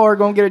the store,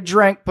 go and get a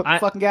drink, put the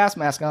fucking gas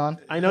mask on.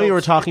 I know you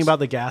were talking about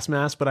the gas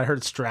mask, but I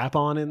heard strap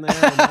on in there.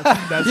 And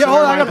that's Yeah, hold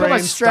where on, I gotta put my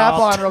brain strap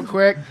stopped. on real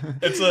quick.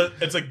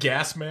 It's a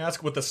gas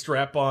mask with a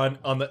strap on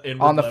the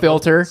inward On the level,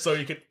 filter. so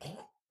you can.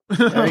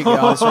 There you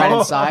go, it's right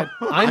inside.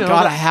 I know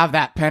gotta that. have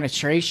that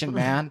penetration,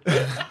 man.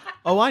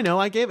 Oh, I know.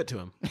 I gave it to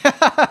him.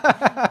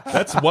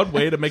 That's one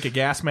way to make a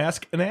gas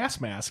mask an ass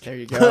mask. There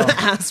you go.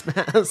 Ass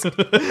mask.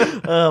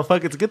 Oh,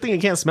 fuck. It's a good thing you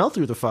can't smell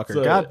through the fucker.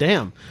 So- God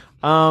damn.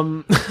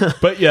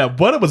 But yeah,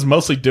 what I was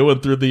mostly doing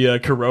through the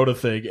Corona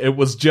thing, it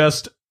was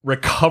just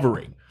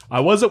recovering. I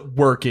wasn't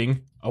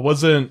working. I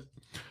wasn't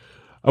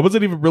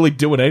even really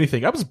doing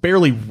anything. I was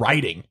barely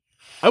writing.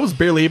 I was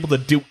barely able to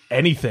do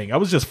anything. I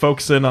was just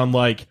focusing on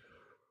like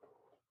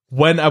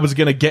when I was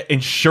going to get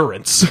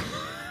insurance.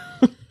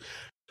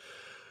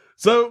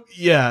 So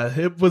yeah,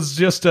 it was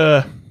just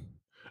I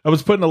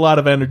was putting a lot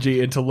of energy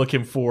into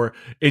looking for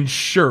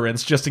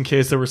insurance just in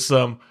case there were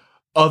some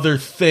other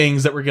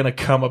things that were going to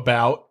come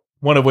about.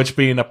 One of which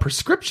being a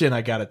prescription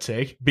I got to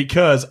take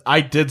because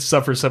I did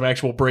suffer some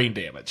actual brain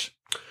damage.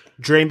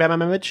 Drain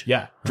bam image?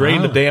 Yeah,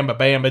 drain the damn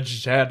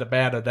damage. Had the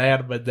bad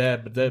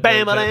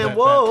Bam a lamb,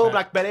 whoa,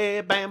 Black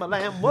Betty. Bam a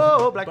lamb,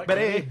 whoa, Black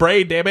Betty.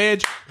 brain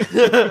damage.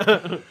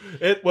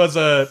 It was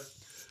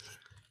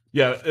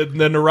and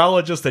the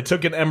neurologist, they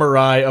took an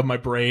MRI of my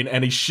brain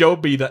and he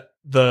showed me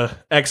the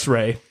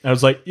X-ray. I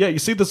was like, yeah, you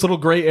see this little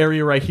gray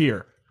area right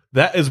here?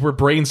 That is where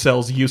brain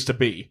cells used to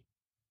be.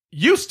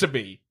 Used to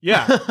be.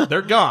 Yeah,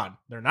 they're gone.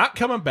 They're not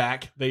coming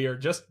back. They are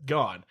just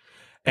gone.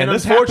 And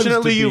this happens to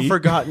unfortunately, you've be-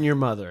 forgotten your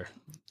mother.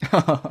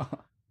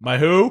 My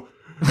who?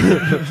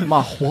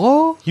 My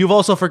what? You've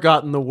also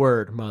forgotten the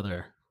word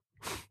mother.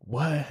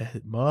 What?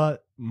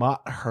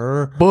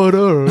 Her?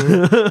 Butter.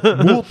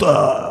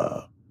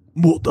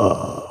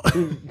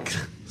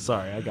 Multa.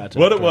 Sorry, I got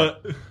you. What it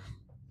was.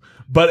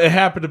 But it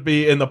happened to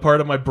be in the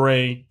part of my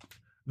brain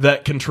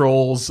that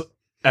controls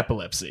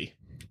epilepsy.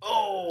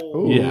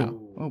 Oh. Yeah.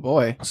 Oh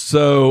boy.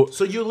 So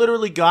So you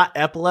literally got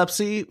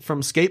epilepsy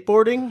from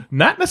skateboarding?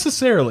 not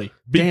necessarily,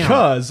 Damn.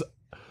 because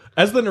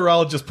as the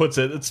neurologist puts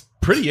it, it's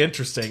pretty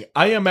interesting.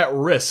 I am at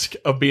risk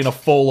of being a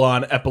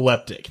full-on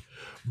epileptic,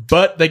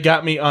 but they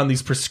got me on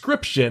these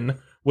prescription,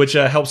 which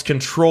helps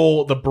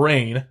control the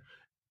brain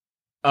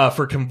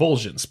for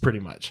convulsions, pretty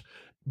much.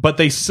 But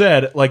they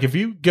said, like, if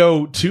you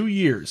go 2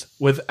 years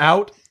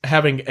without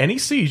having any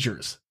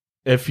seizures,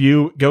 if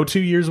you go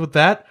 2 years with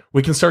that,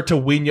 we can start to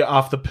wean you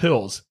off the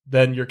pills.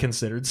 Then you're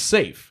considered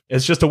safe.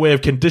 It's just a way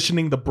of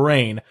conditioning the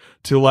brain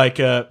to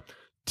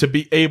to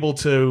be able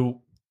to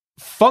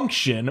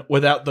function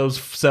without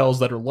those cells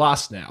that are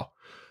lost now.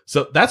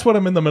 So that's what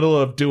I'm in the middle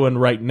of doing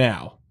right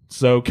now.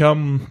 So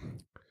come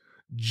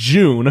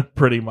June,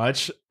 pretty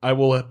much, I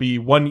will be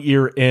 1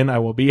 year in. I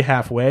will be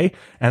halfway,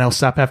 and I'll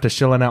stop after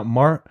shelling out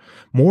more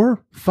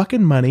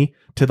fucking money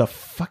to the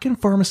fucking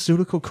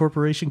pharmaceutical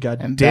corporation.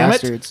 God And damn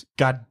bastards. it!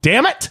 God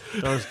damn it!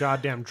 Those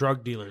goddamn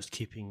drug dealers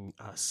keeping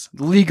us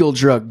Legal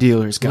drug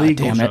dealers, god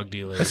legal damn drug it.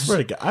 dealers. I swear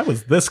to God, I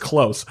was this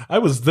close. I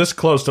was this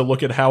close to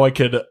look at how I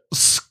could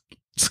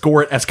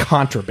score it as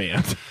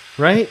contraband.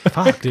 Right?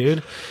 Fuck,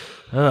 dude.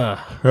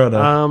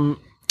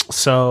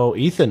 So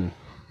Ethan,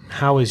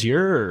 how has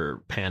your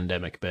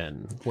pandemic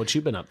been? What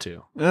you been up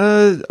to?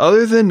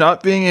 Other than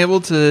not being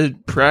able to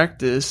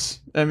practice,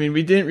 I mean,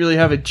 we didn't really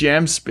have a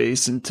jam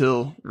space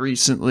until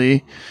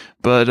recently,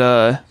 but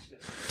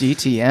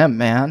DTM,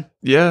 man.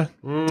 yeah,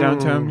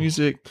 downtown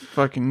music,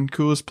 fucking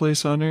coolest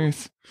place on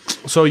earth.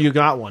 So you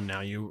got one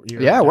now. You're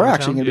Yeah, we're downtown?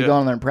 actually going to be Yeah.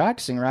 going there and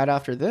practicing right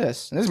after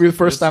this. And this will be the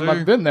first Yes, time sir.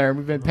 I've been there.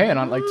 We've been paying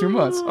on it like 2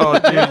 months. Oh,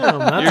 dude, Damn,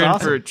 that's you're in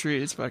awesome. for a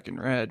treat. It's fucking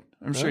rad.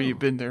 I'm sure you've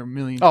been there a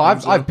million Oh,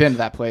 times. I've been to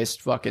that place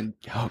fucking,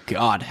 oh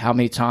God, how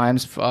many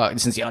times?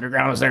 Since the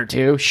underground was there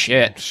too?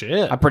 Shit.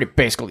 Shit. I pretty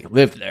basically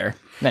lived there.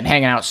 Then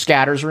hanging out at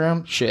Scatter's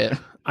room? Shit.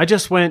 I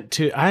just went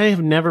to. I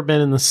have never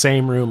been in the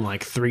same room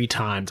like 3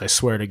 times. I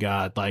swear to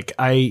God.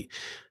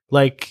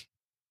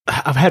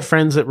 I've had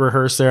friends that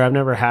rehearse there. I've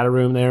never had a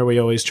room there. We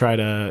always try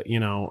to,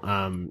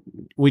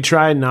 we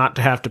try not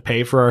to have to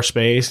pay for our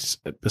space.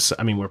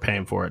 I mean, we're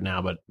paying for it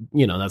now, but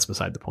that's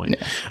beside the point.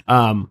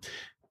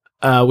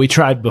 We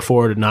tried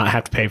before to not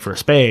have to pay for a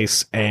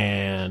space,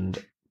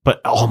 but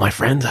all my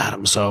friends had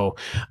them. So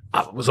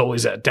I was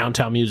always at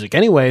Downtown Music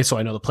anyway. So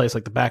I know the place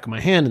like the back of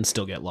my hand and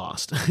still get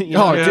lost. You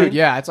know? Oh, yeah. dude,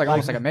 yeah. It's like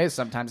almost like a maze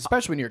sometimes,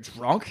 especially when you're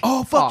drunk.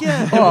 Oh, fuck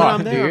yeah. Oh, When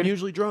I'm there, I'm dude.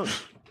 usually drunk.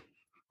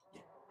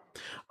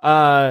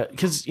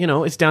 Because,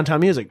 it's Downtown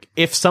Music.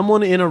 If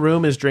someone in a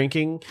room is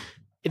drinking,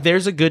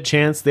 there's a good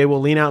chance they will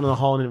lean out in the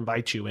hall and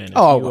invite you in. if you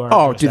aren't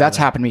Oh, just dude, out that's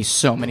there. happened to me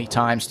so many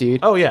times, dude.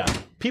 Oh, yeah.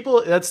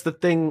 People, that's the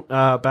thing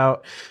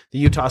about the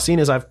Utah scene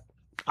is I've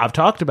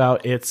talked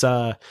about. It's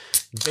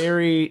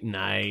very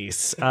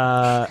nice.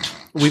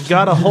 We've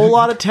got a whole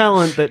lot of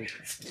talent that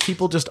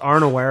people just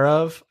aren't aware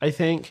of, I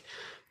think.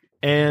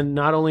 And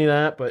not only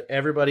that, but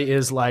everybody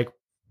is like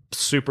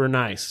super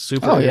nice,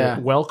 super Oh, yeah.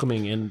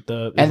 welcoming, and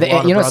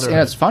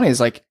It's funny is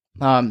like,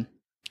 not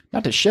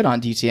to shit on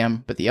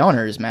DTM, but the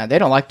owners, man, they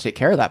don't like to take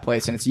care of that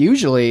place, and it's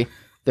usually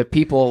the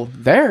people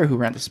there who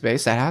rent the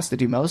space that has to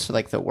do most of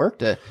like the work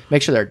to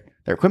make sure their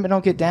equipment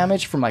don't get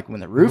damaged from like when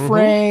the roof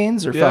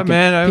rains or Yeah, fucking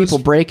man, I people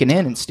was- breaking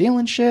in and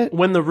stealing shit.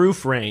 when the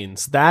roof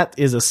rains, that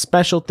is a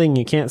special thing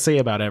you can't say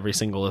about every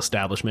single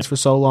establishment for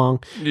so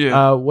long.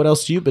 Yeah. What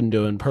else you been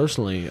doing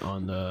personally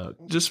on the?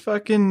 Just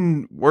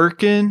fucking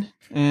working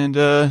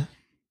and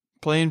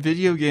playing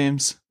video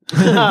games.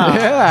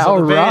 Yeah,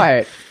 all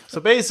right. So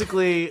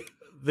basically,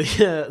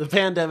 the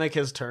pandemic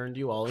has turned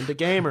you all into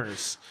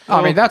gamers.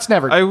 I mean, that's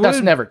never I would-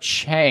 that's never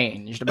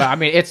changed. But I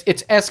mean, it's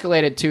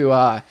escalated to.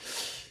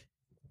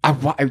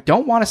 I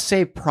don't want to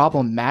say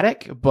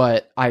problematic,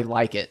 but I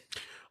like it.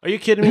 Are you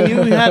kidding me? You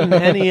had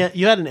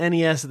an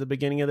NES at the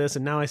beginning of this,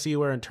 and now I see you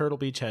wearing Turtle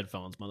Beach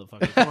headphones,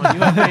 motherfucker. Come on,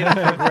 you have made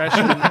a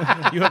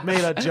progression. You have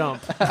made a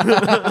jump.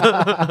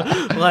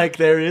 Like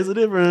there is a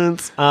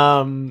difference.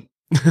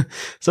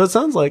 So it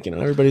sounds like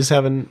everybody's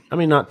having. I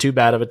mean, not too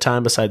bad of a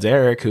time besides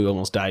Eric, who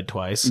almost died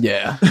twice.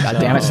 Yeah. God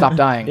damn it! Stop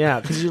dying. Yeah,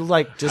 because you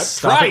just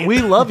stop it. We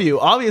love you.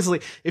 Obviously,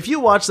 if you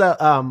watch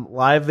that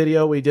live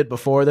video we did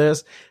before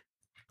this.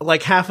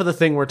 Like half of the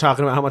thing we're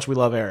talking about how much we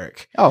love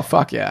Eric. Oh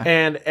fuck yeah!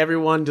 And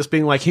everyone just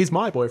being like, he's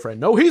my boyfriend.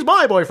 No, he's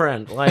my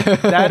boyfriend. Like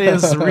that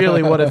is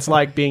really what it's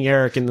like being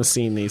Eric in the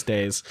scene these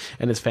days.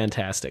 And it's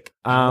fantastic.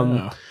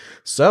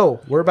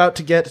 So we're about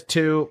to get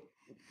to,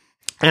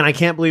 and I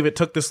can't believe it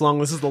took this long.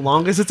 This is the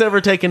longest it's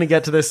ever taken to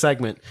get to this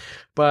segment.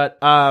 But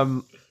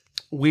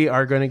we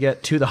are going to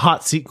get to the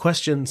hot seat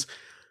questions,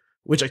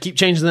 which I keep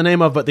changing the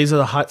name of, but these are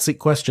the hot seat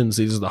questions.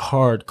 These are the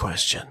hard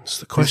questions.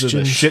 The questions.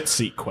 These are the shit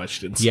seat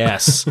questions.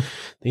 Yes.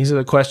 These are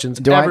the questions.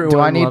 Do I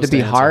everyone need loves to be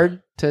answer.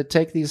 hard to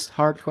take these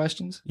hard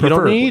questions? You don't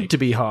Preferably. need to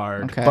be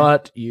hard, Okay.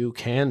 but you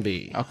can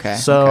be. Okay,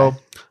 So okay.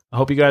 I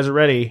hope you guys are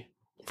ready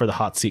for the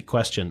hot seat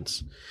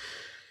questions.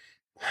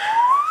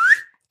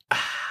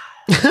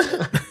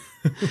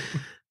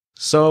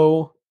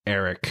 So,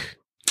 Eric.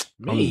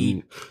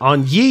 Me.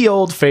 On ye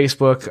old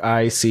Facebook,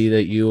 I see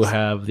that you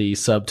have the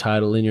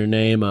subtitle in your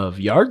name of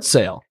Yard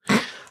Sale.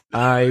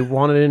 I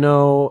wanted to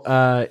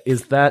know,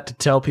 is that to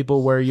tell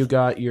people where you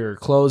got your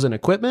clothes and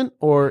equipment,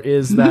 or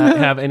is that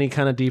have any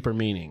kind of deeper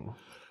meaning?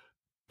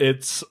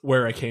 It's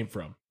where I came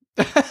from.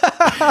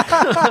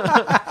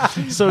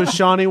 So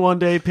Shawnee one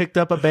day picked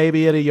up a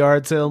baby at a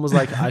yard sale and was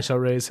like, I shall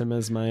raise him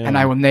as my own. And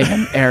I will name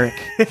him Eric.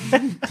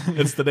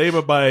 It's the name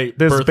of my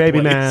This birthplace.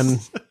 baby man.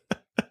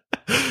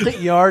 The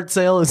yard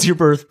sale is your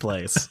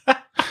birthplace.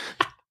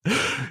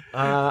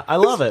 I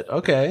love it.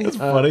 Okay. It's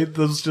funny.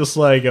 There's just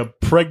like a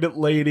pregnant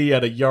lady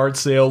at a yard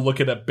sale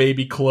looking at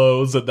baby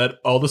clothes, and then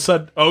all of a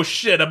sudden, oh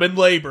shit, I'm in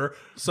labor.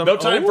 No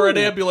time for an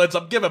ambulance.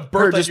 I'm giving Or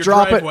birth just at your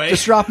driveway.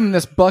 Just drop him in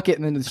this bucket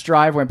and then this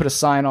driveway and put a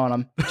sign on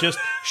him.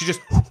 She just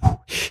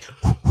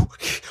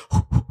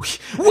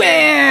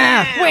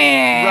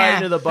Right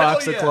into the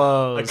box Hell of yeah.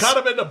 clothes. I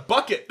caught him in a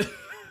bucket.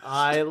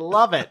 I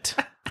love it.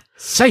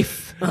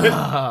 Safe.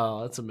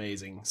 Oh, that's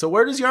amazing. So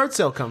where does yard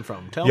sale come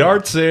from? Tell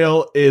Yard me.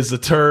 sale is a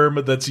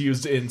term that's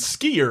used in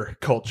skier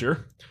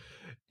culture.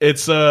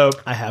 It's I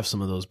have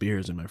some of those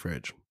beers in my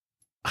fridge.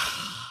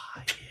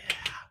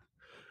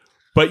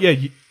 but yeah,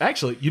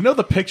 actually, you know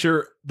the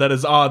picture that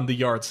is on the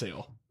yard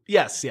sale.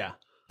 Yes, yeah.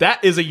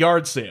 That is a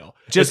yard sale.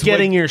 Just It's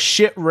getting when- your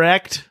shit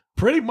wrecked,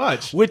 pretty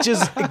much. which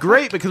is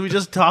great because we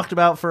just talked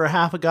about for a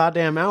half a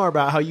goddamn hour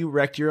about how you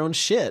wrecked your own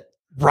shit.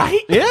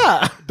 Right?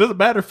 Yeah. Doesn't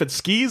matter if it's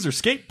skis or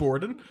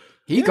skateboarding.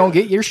 He gonna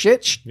get your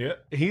shit. Yeah.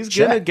 He's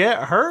Check. gonna get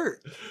hurt.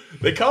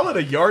 They call it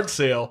a yard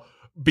sale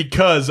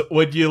because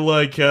when you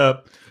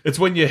it's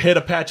when you hit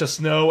a patch of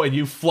snow and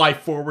you fly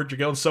forward, you're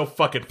going so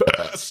fucking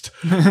fast.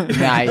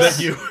 Nice. that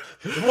you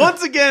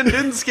Once again,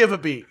 didn't skip a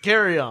beat.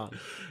 Carry on.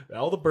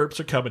 all the burps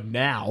are coming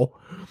now.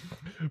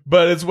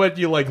 But it's when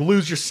you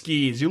lose your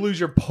skis, you lose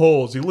your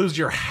poles, you lose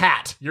your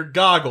hat, your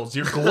goggles,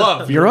 your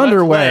glove, Your left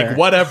underwear. leg,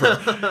 whatever.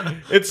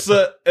 It's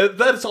then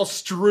it's all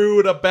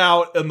strewn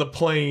about in the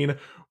plane,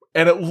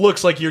 and it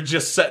looks like you're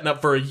just setting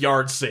up for a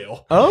yard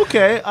sale.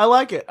 Okay, I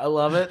like it. I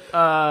love it.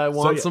 I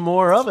want yeah. some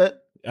more of it.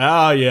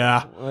 Oh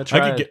yeah, I I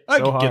tried could so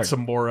get hard.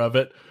 some more of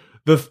it.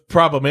 The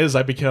problem is,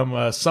 I become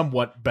a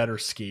somewhat better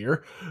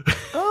skier.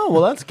 Oh,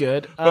 well, that's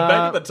good. But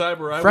back at the time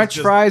where I French was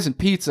just, fries and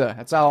pizza.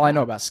 That's all I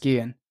know about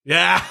skiing.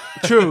 yeah,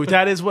 True,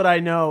 that is what I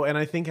know, and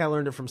I think I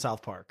learned it from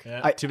South Park. Yeah.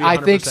 I, To be I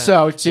think 100%.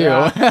 so too.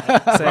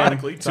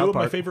 ironically, two South of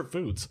my Park. favorite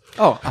foods.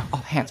 oh,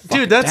 hands. Dude,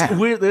 fucking that's down.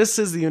 weird. This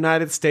is the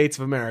United States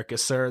of America,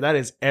 sir. That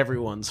is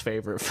everyone's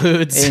favorite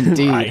foods.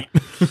 Indeed.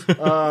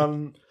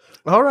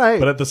 All right.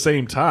 But at the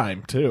same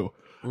time, too,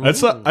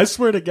 I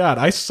swear to God,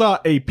 I saw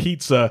a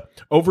pizza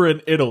over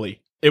in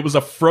Italy. It was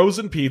a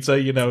frozen pizza.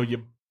 You know,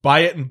 you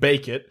buy it and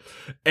bake it,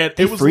 and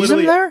They it was freeze them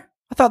literally. there?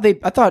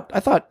 I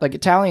thought like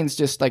Italians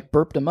just like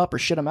burped them up or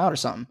shit them out or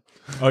something.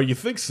 Oh, you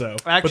think so?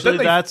 Actually,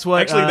 that's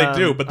what, Actually, they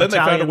do. But then they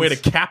found a way to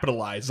Italians-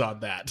 capitalize on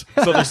that,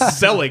 so they're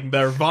selling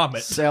their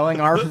vomit. Selling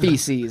our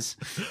feces.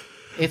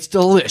 It's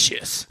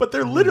delicious. But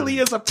there literally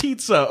is a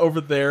pizza over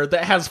there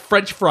that has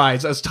French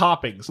fries as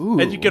toppings, Ooh.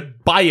 and you can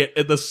buy it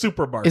in the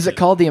supermarket. Is it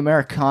called the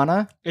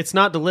Americana? It's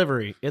not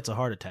delivery. It's a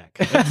heart attack.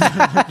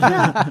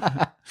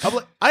 I'm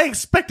like, I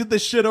expected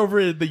this shit over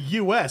in the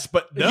U.S.,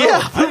 but no, Yeah,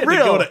 I for had to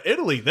real. go to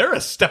Italy. They're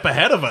a step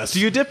ahead of us. Do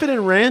you dip it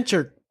in ranch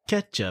or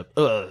ketchup?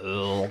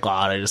 Oh,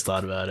 God, I just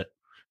thought about it.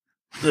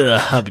 Ugh,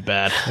 that'd be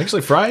bad.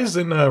 Actually, fries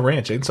and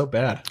ranch ain't so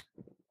bad.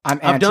 I'm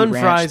I've done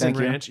anti-ranch, fries and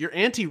thank you. ranch. You're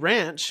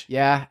anti-ranch?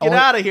 Yeah. Get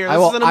outta here. This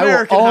is an I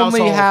American will only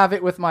household. have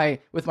it with my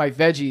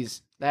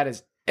veggies. That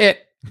is it.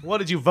 What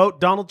did you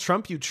vote Donald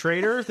Trump, you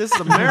traitor? This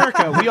is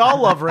America. We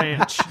all love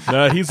ranch.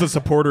 He's a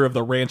supporter of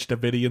the Ranch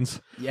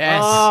Davidians.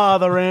 Yes. Ah,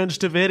 the Ranch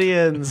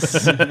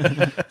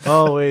Davidians.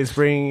 Always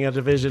bringing a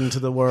division to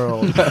the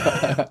world.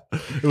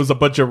 It was a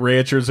bunch of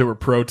ranchers who were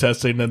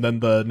protesting, and then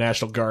the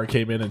National Guard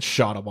came in and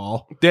shot them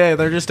all. Yeah,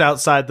 they're just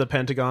outside the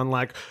Pentagon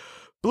like,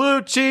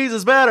 blue cheese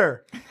is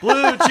better.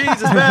 Blue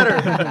cheese is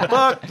better.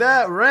 Fuck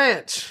that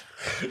ranch.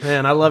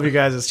 Man, I love you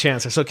guys'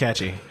 chants. They're so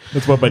catchy.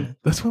 That's what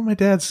my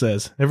dad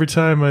says. Every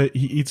time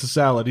he eats a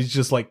salad, he's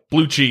just like,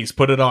 blue cheese,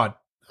 put it on.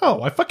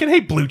 Oh, I fucking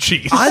hate blue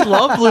cheese. I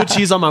love blue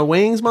cheese on my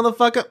wings,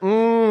 motherfucker.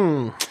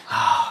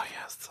 Oh,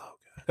 yes, so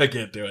good. I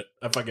can't do it.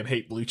 I fucking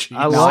hate blue cheese.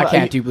 I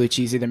can't do blue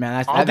cheese either,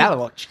 man.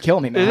 That'll kill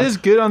me, man. It is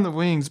good on the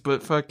wings,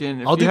 but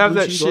fucking I'll if you do have blue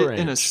that cheese or shit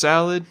in a ranch.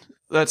 salad,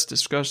 that's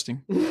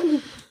disgusting.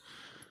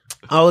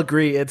 I'll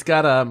agree. It's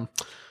got a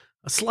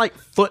slight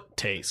foot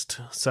taste.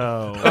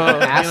 So,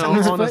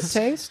 Asshole's on a- foot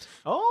taste?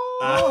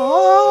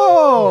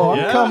 Oh, I'm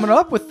yeah. coming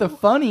up with the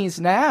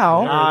funnies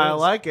now. I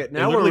like it.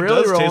 Now it we're literally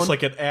really does rolling. taste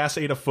like an ass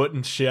ate a foot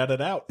and shat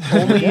it out.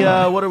 Only,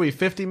 what are we,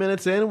 50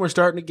 minutes in? We're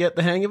starting to get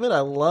the hang of it.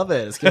 I love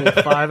it. It's getting a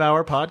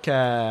 5-hour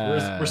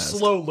podcast. We're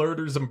slow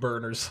learners and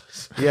burners.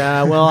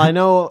 Yeah, well, I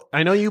know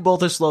you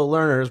both are slow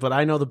learners, but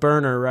I know the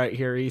burner right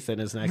here, Ethan,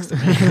 is next to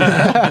me.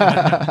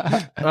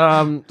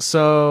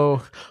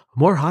 So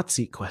more hot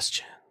seat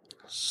questions.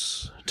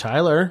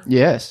 Tyler,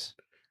 Yes.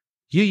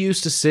 you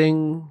used to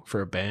sing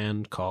for a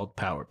band called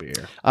Power Beer.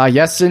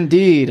 Yes,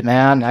 indeed,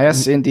 man.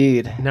 Yes,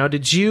 indeed. Now,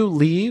 did you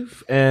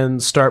leave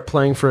and start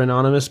playing for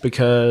Anonymous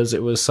because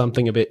it was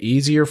something a bit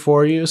easier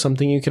for you,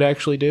 something you could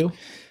actually do?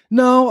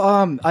 No,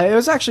 it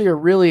was actually a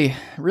really,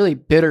 really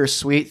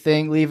bittersweet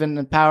thing leaving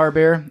the Power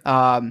Beer.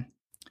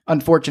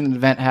 Unfortunate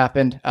event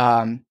happened,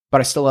 but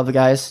I still love the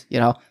guys. You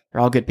know,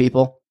 they're all good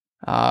people.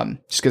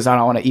 Just because I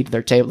don't want to eat at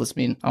their table doesn't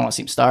mean I don't want to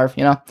see them starve.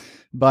 You know,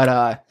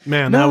 but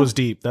Man, No. that was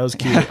deep. That was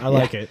cute. I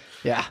like it.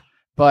 yeah.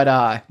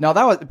 But no,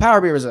 that was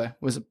Power Beer was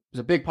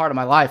a big part of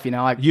my life. You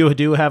know, You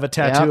do have a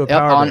tattoo of Yep,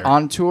 Power on Bear.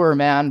 on tour,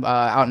 man.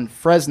 Out in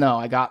Fresno,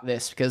 I got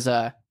this because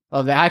I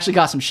actually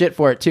got some shit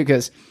for it too.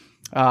 Because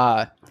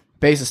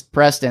bassist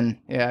Preston,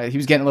 he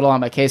was getting a little on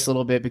my case a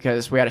little bit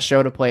because we had a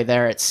show to play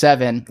there at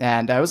 7,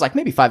 and it was like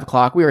maybe 5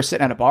 o'clock. We were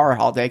sitting at a bar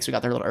all day because we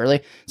got there a little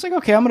early. It's like,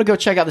 okay, I'm gonna go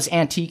check out this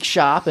antique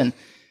shop, and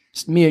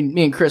just me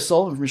and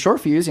Crystal from Short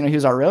Fuse, he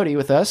was our roadie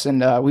with us,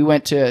 and we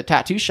went to a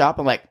tattoo shop.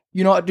 I'm like,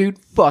 you know what, dude,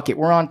 fuck it,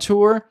 we're on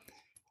tour.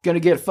 Gonna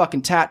get a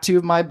fucking tattoo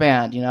of my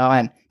band,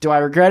 and do I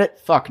regret it?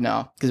 Fuck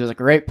no, because it was a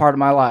great part of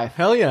my life.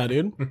 Hell yeah,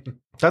 dude.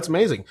 That's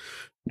amazing.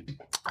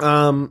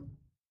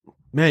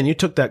 Man, you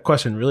took that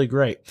question really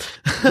great.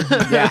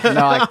 Yeah,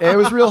 no, it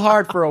was real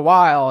hard for a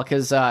while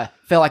because I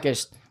felt like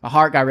my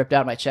heart got ripped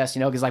out of my chest,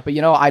 because but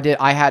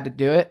I had to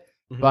do it,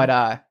 but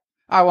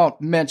I won't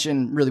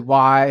mention really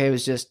why. It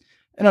was just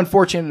an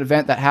unfortunate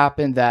event that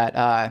happened that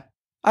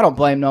I don't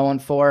blame no one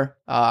for.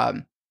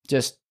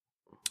 Just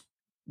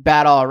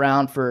bad all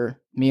around for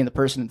me and the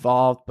person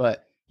involved,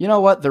 but you know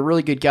what? They're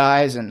really good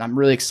guys, and I'm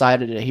really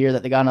excited to hear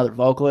that they got another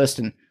vocalist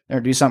and they're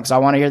gonna do something because I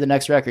want to hear the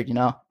next record.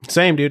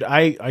 Same, dude.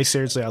 I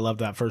seriously, I love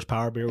that first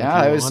Power Beer. with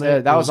Yeah, you it was on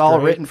it. that It was all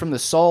great. written from the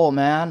soul,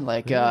 man.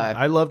 Like,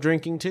 I love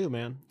drinking too,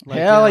 man. Like,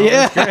 hell you know,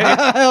 yeah, it's great.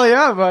 hell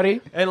yeah,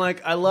 buddy. And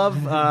like, I love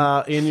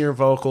in your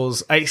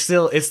vocals.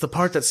 It's the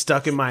part that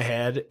stuck in my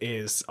head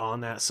is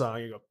on that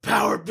song. You go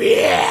Power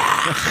Beer.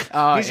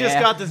 Oh, He's just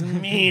yeah. got this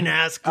mean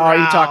ass. Oh, are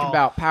you talking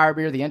about Power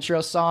Beer, the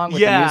intro song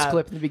with Yeah. the news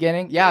clip in the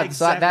beginning? Yeah,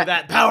 exactly so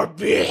that Power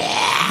Beer?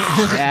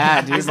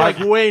 yeah, dude. It's like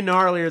way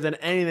gnarlier than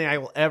anything I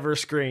will ever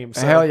scream.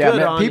 So hell yeah, good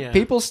man. on ya.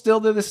 People still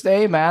to this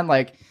day, man,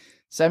 like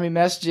send me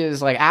messages,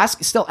 like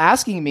still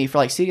asking me for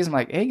like CDs. I'm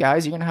like, hey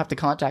guys, you're gonna have to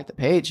contact the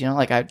page.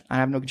 Like I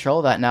have no control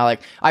of that now. Like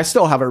I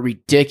still have a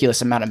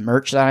ridiculous amount of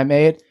merch that I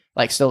made,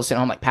 like still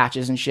sitting on like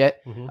patches and shit.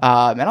 And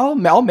I'll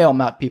mail them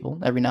out to people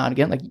every now and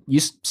again. Like you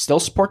still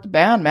support the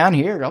band, man.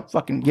 Here, I'll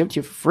fucking give it to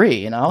you for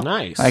free.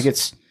 Nice. Like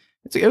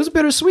it was a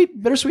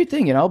bittersweet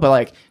thing, but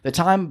like the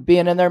time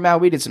being in there,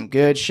 man, we did some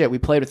good shit. We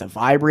played with the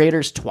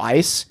Vibrators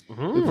twice.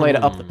 We played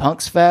at Up the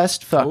Punks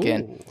Fest. Fuck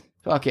it.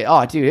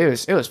 Oh, dude,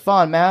 it was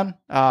fun, man.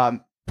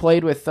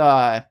 Played with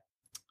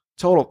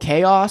Total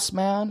Chaos,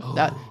 man.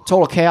 That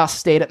Total Chaos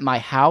stayed at my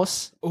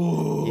house.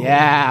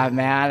 Yeah,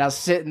 man. I was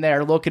sitting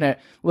there looking at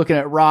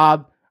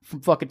Rob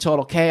from fucking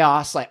Total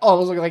Chaos, like, oh,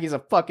 it looks like he's a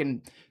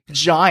fucking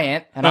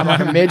giant, and I'm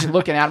like a midget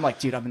looking at him, like,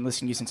 dude, I've been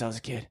listening to you since I was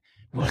a kid.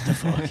 What the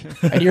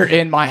fuck? And you're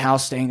in my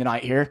house staying the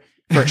night here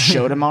for a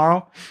show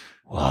tomorrow?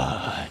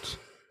 What?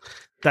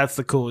 That's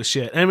the coolest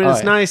shit. I mean, Oh,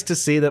 it's yeah. nice to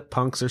see that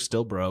punks are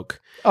still broke.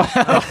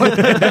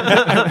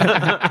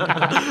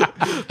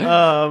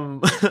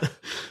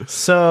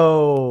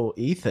 So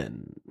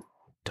Ethan,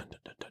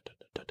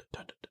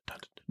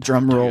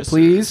 Drum roll,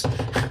 please.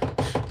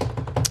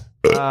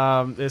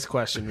 this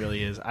question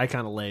really is. I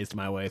kind of lazed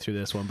my way through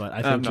this one, but I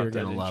I'm think not you're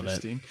that gonna love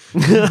it. interesting.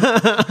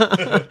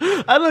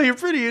 I don't know. You're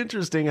pretty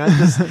interesting. I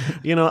just,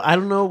 I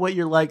don't know what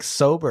you're like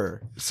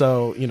sober.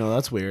 So,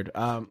 that's weird.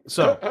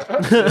 So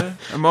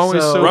I'm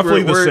always So- sober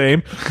Roughly at the work.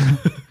 same.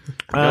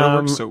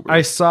 Gotta work sober.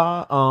 I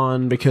saw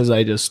on, because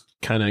I just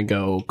kind of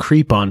go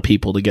creep on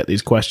people to get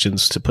these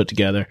questions to put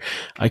together.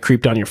 I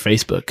creeped on your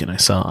Facebook and I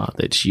saw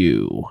that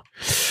you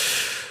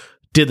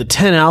did the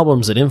 10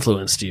 albums that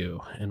influenced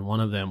you, and one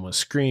of them was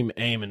Scream,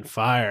 Aim, and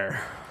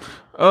Fire.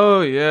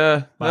 Oh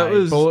yeah, By that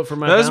was Bullet for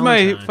My that was my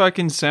Valentine.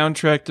 fucking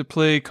soundtrack to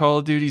play Call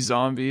of Duty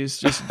Zombies.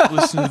 Just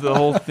listen to the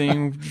whole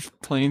thing, just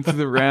playing through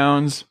the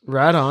rounds.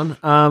 Right on.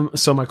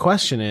 So my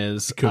question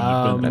is, Couldn't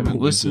have been I haven't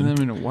Poison. listened to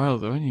them in a while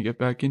though. I need to get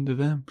back into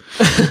them.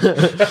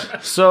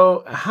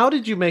 so how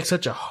did you make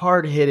such a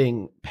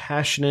hard-hitting,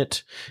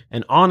 passionate,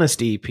 and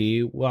honest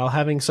EP while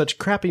having such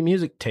crappy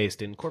music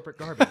taste in corporate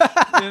garbage?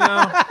 You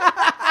know,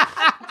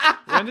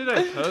 when did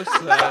I post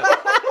that?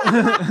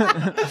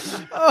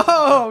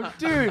 Oh,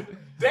 dude.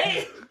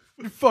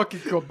 You fucking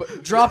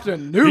dropped a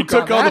nuke. He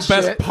took on all that the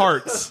best shit.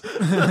 parts.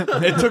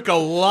 It took a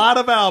lot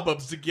of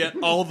albums to get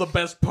all the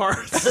best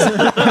parts.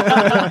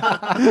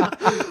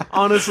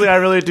 Honestly, I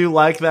really do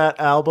like that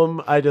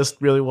album. I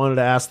just really wanted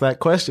to ask that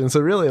question.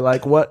 So really,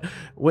 like, what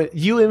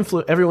you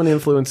everyone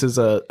influences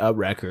a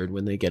record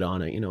when they get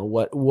on it. You know,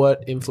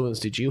 what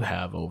influence did you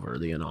have over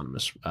the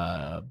anonymous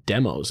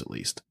demos, at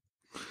least?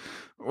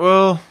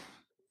 Well,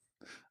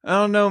 I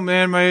don't know,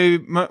 man. My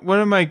one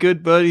of my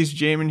good buddies,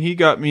 Jamin, he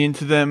got me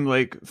into them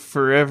like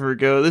forever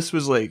ago. This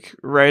was like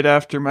right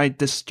after my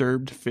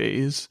Disturbed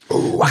phase.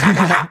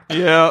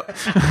 Yeah.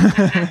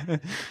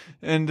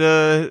 And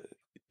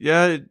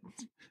yeah,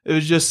 it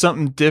was just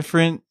something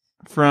different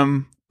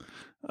from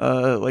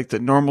like the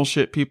normal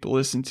shit people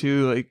listen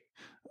to. Like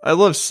I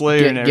love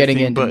Slayer and everything,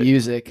 Getting into but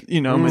music.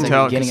 you know, It's like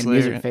Metallica, getting in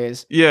Slayer. music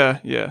phase. Yeah,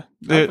 yeah.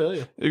 I feel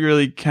you. It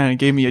really kind of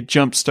gave me a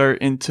jump start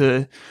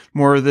into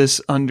more of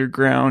this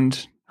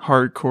underground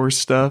hardcore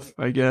stuff,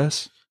 I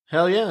guess.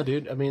 Hell yeah,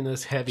 dude. I mean,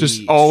 this heavy.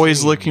 Just always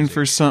extreme looking music.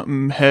 for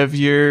something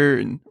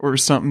heavier or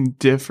something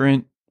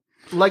different.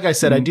 Like I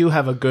said, I do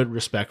have a good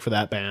respect for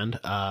that band.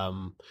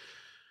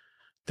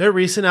 Their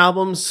recent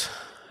albums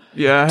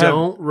Yeah, I have,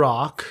 don't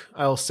rock.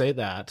 I'll say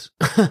that.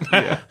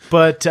 yeah.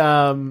 But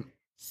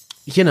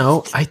you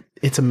know,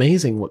 it's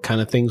amazing what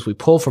kind of things we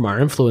pull from our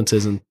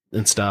influences and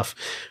stuff.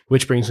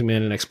 Which brings me to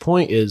the next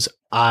point: is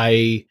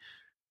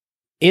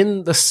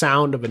in the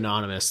sound of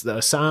Anonymous,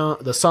 that's all,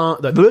 folks.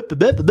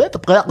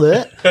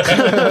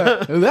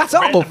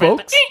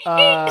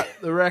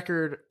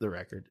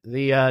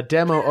 The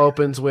demo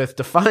opens with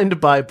 "Defined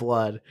by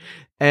Blood,"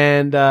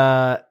 and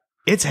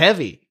it's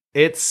heavy.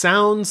 It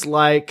sounds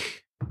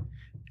like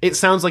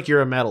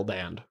you're a metal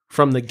band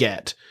from the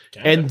get,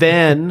 and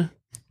then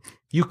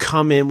you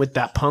come in with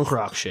that punk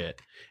rock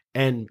shit,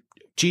 and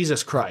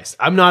Jesus Christ,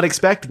 I'm not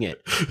expecting it.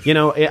 You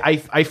know,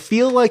 I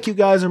feel like you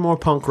guys are more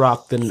punk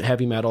rock than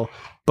heavy metal,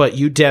 but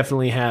you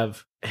definitely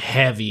have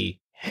heavy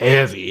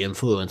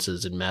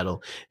influences in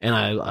metal, and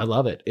I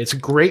love it. It's a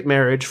great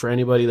marriage for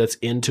anybody that's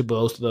into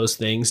both of those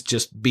things.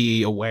 Just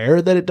be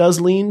aware that it does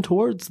lean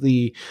towards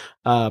the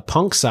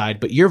punk side,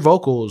 but your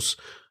vocals,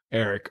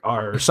 Eric,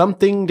 are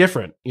something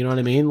different. You know what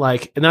I mean?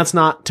 Like, and that's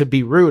not to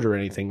be rude or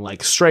anything.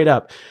 Like, straight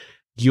up,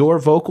 your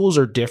vocals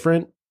are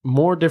different,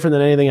 more different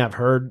than anything I've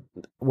heard.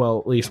 Well,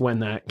 at least when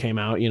that came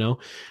out, you know,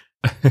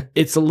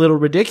 it's a little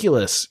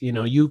ridiculous. You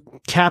know, you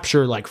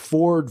capture like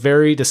 4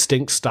 very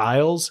distinct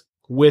styles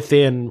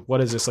within, what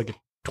is this, like a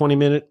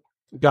 20-minute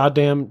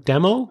goddamn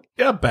demo?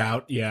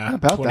 About 20,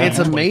 It's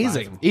 25.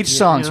 amazing. Each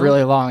song's you know?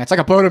 really long. It's like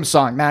a Bodum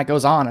song. Man, it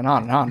goes on and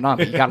on and on and on.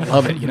 But you gotta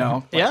love it, you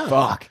know? Like, Yeah.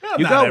 Fuck.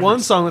 You Not got every one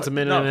song that's a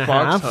minute Not and a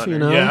Fox half, Hunter. you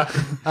know? Yeah.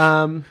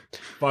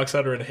 Fox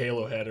Hunter and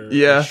Halo Head are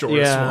Yeah. the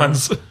shortest Yeah.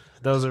 ones.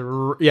 Those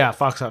are,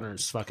 Fox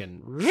Hunter's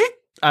fucking.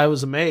 I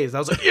was amazed. I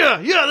was like, yeah,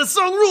 this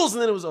song rules,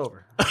 and then it was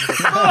over.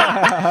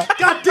 God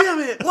damn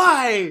it!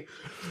 Why?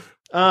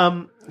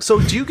 So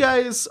do you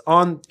guys,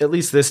 on at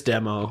least this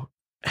demo,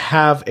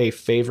 have a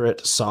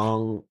favorite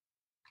song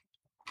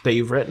that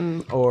you've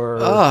written, or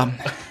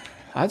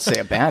I'd say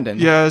Abandoned.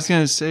 Yeah, I was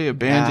gonna say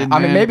Abandoned. I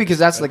mean, Man. maybe because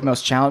that's like the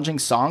most challenging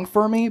song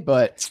for me,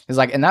 but it's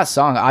like in that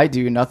song, I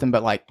do nothing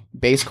but like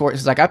bass chords.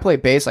 It's like I play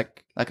bass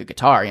like a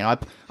guitar, you know.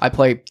 I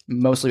play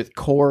mostly with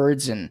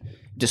chords and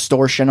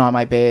distortion on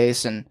my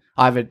bass, and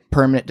I have a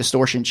permanent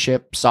distortion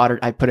chip soldered.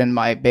 I put in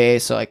my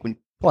bass, so like when you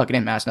plug it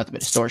in, man, it's nothing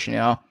but distortion, you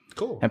know.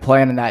 cool? And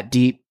playing in that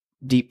deep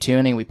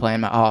tuning, we play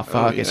in my it's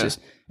yeah. just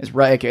it's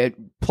right. Like,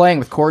 playing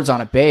with chords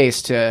on a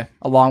bass to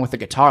along with the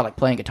guitar, like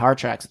playing guitar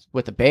tracks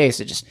with the bass,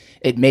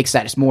 it makes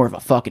that just more of a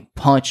fucking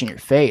punch in your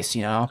face,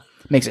 you know.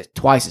 Makes it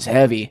twice as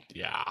heavy.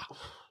 Yeah.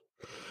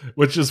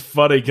 Which is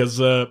funny because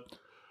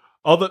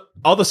all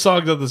the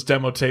songs on this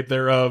demo tape,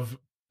 they're of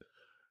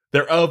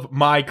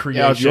my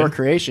creation. Yeah, it's your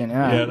creation.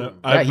 Yeah, Yeah, no,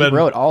 he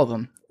wrote all of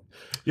them.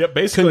 Yeah,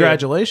 basically.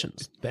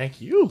 Congratulations. Thank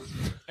you.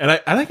 And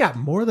I got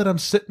more that I'm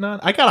sitting on.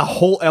 I got a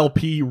whole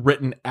LP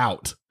written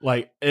out.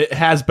 Like, it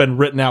has been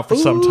written out for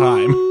some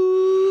time.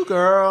 Ooh,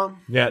 girl.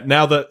 Yeah,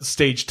 now the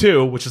stage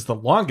 2, which is the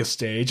longest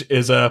stage,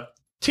 is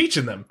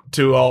teaching them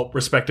to all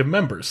respective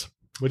members,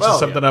 which Well, is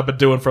something I've been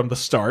doing from the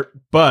start.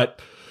 But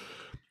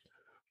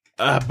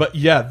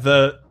yeah,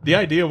 the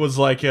idea was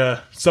like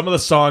some of the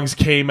songs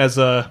came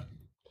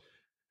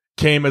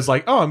came as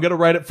like, oh, I'm going to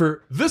write it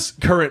for this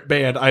current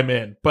band I'm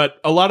in. But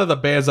a lot of the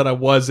bands that I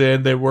was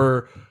in,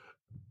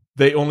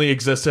 they only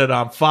existed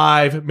on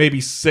 5,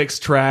 maybe 6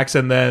 tracks,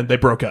 and then they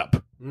broke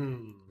up.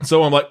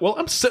 So I'm like, well,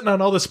 I'm sitting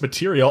on all this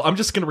material. I'm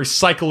just going to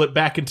recycle it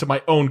back into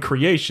my own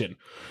creation.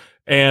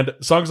 And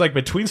songs like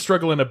Between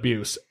Struggle and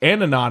Abuse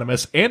and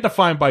Anonymous and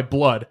Defined by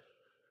Blood.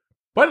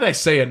 Why did I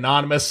say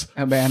Anonymous?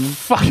 Abandoned.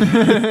 Fuck.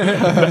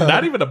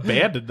 Not even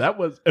abandoned.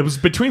 It was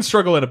Between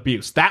Struggle and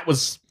Abuse.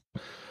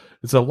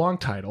 It's a long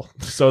title,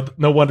 so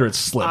no wonder it's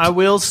slipped. I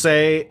will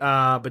say,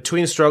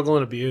 Between Struggle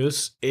and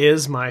Abuse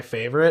is my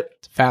favorite.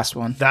 Fast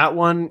one. That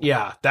one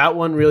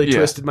really Yeah.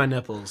 twisted my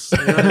nipples.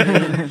 You know what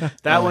I mean?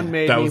 That one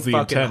made That me was the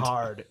fucking intent.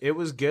 hard. It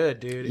was good,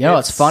 dude. You know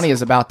what's funny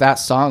is about that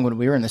song when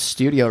we were in the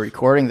studio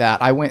recording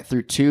that, I went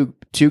through two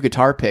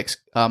guitar picks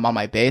on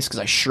my bass because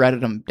I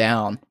shredded them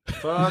down.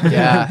 Fuck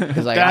Yeah,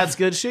 because that's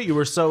good shit. You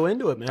were so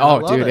into it, man. I Oh,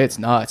 love dude, it. it's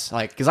nuts.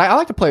 Like, because I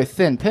like to play with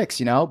thin picks,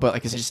 you know, but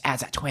like, 'cause it just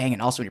adds that twang,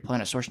 and also when you're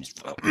playing a distortion,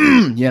 just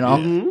you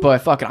know. But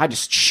fucking, I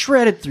just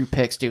shredded through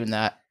picks doing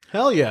that.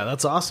 Hell yeah,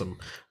 that's awesome.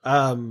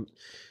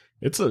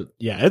 It's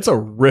a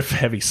riff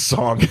heavy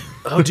song.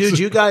 Oh, dude,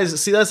 you guys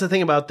see, that's the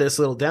thing about this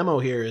little demo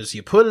here is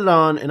you put it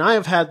on, and I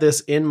have had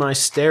this in my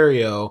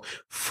stereo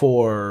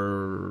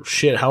for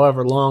shit,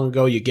 however long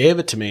ago you gave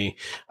it to me.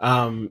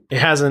 I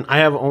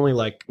have only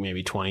like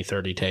maybe 20,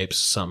 30 tapes,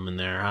 something in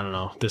there. I don't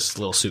know. This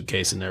little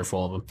suitcase in there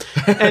full of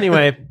them.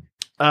 Anyway,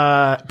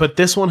 but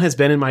this one has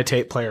been in my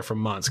tape player for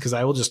months because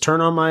I will just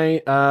turn on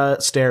my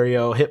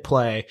stereo, hit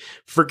play,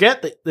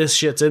 forget that this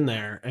shit's in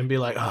there, and be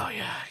like, oh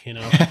yeah, you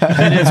know.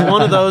 And it's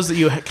one of those that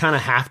you kind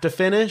of have to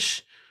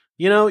finish.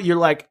 You know, you're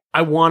like,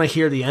 I want to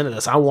hear the end of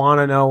this. I want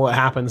to know what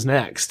happens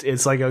next.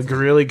 It's like a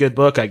really good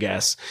book, I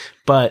guess,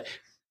 but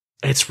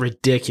it's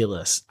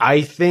ridiculous.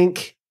 I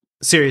think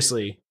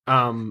seriously,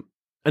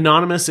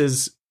 Anonymous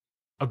is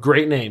a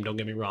great name. Don't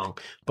get me wrong,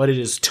 but it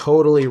is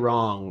totally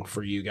wrong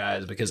for you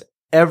guys because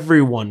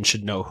everyone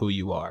should know who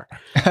you are.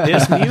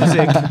 This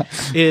music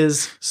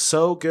is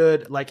so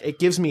good. Like, it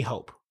gives me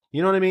hope.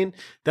 You know what I mean?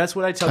 That's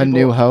what I tell A people.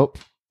 New Hope.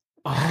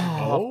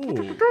 Oh.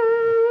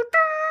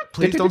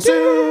 Please don't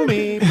sue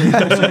me. Please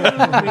don't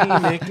sue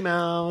me, Mickey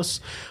Mouse.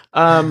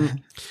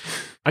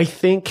 I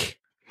think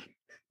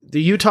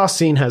the Utah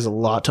scene has a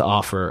lot to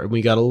offer, and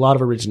we got a lot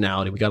of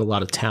originality. We got a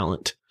lot of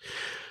talent.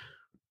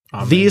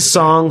 These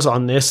songs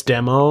on this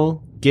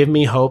demo give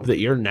me hope that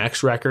your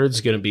next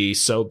record's going to be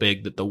so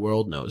big that the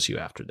world knows you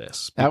after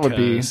this. That would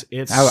be. Because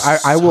it's I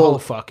so will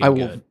fucking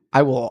good.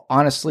 I will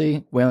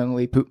honestly,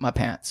 willingly poop my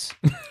pants.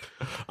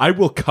 I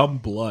will come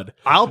blood.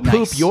 I'll Nice.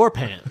 poop your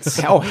pants.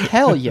 Oh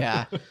hell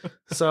yeah!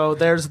 So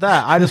there's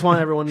that. I just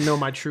want everyone to know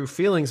my true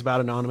feelings about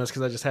Anonymous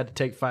because I just had to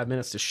take 5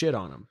 minutes to shit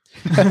on him.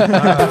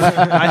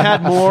 I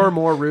had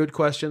more rude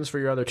questions for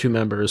your other 2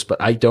 members,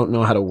 but I don't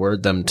know how to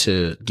word them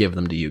to give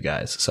them to you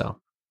guys. So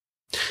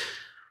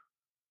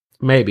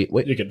maybe.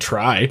 Wait. You can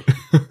try.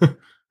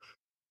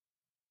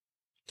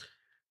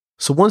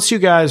 So once you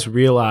guys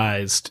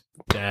realized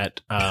that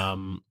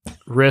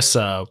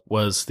Rissa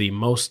was the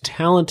most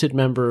talented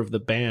member of the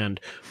band,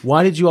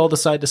 why did you all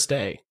decide to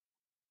stay?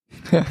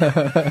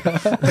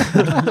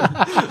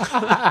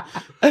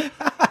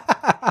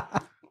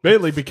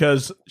 Mainly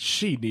because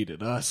she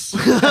needed us.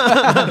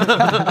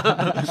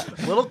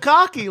 Little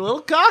cocky.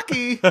 Oh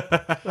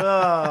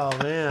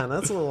man,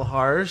 that's a little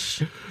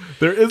harsh.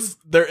 There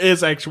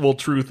is actual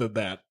truth in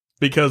that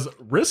because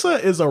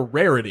Rissa is a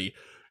rarity.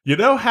 You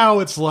know how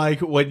it's like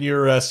when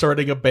you're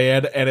starting a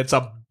band and it's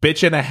a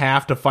bitch and a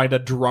half to find a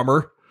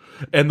drummer,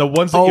 and the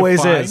ones that Always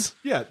you find, is.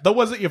 yeah, the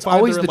ones that you find,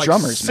 always are in the like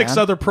drummers, 6 man.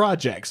 other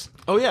projects.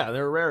 Oh yeah,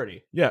 they're a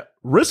rarity. Yeah,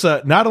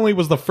 Rissa not only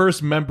was the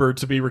first member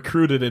to be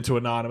recruited into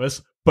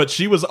Anonymous, but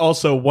she was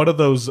also one of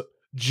those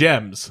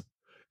gems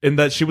in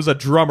that she was a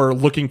drummer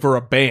looking for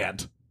a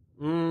band.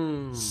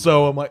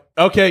 So I'm like,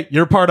 okay,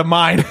 you're part of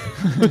mine.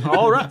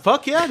 All right.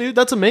 Fuck yeah, dude.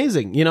 That's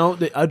amazing. You know,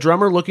 a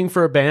drummer looking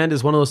for a band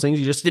is one of those things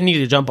you just didn't need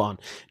to jump on.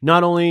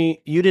 Not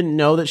only you didn't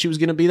know that she was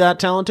going to be that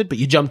talented, but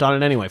you jumped on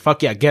it anyway.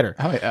 Fuck yeah, get her.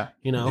 Oh yeah.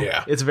 You know,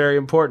 Yeah. it's very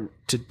important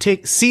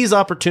to seize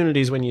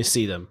opportunities when you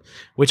see them,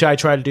 which I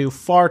try to do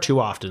far too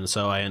often.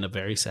 So I end up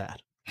very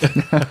sad.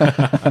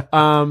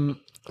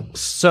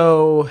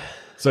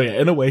 So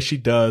yeah, in a way, she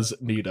does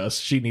need us.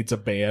 She needs a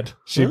band.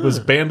 She was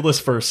bandless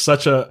for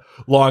such a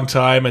long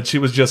time, and she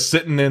was just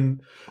sitting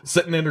in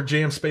her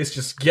jam space,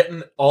 just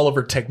getting all of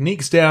her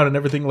techniques down and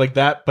everything like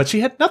that. But she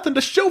had nothing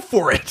to show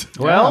for it.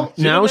 Well,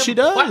 She now didn't she have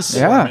a does.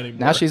 platform Yeah. anymore.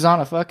 Now she's on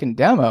a fucking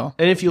demo.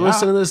 And if you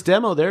listen to this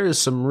demo, there is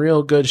some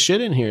real good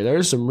shit in here.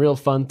 There's some real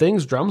fun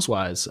things drums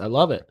wise. I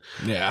love it.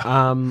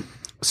 yeah,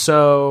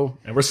 So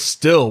and we're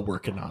still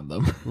working on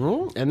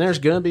them. and there's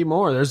gonna be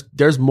more.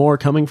 There's more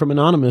coming from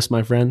Anonymous,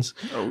 my friends.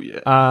 Oh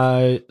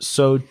yeah.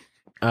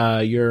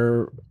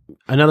 You're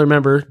another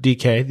member,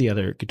 DK, the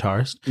other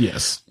guitarist.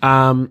 Yes,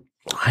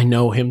 I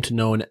know him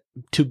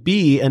to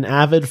be an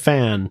avid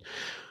fan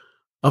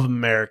of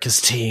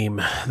America's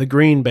team, the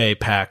Green Bay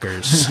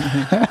Packers.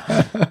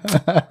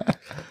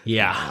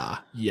 Yeah.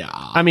 yeah.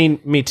 I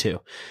mean, me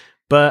too.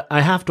 But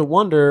I have to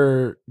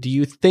wonder, do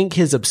you think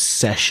his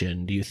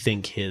obsession, do you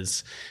think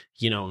his,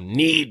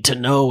 need to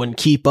know and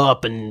keep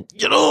up and,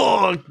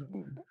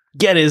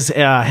 get his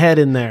head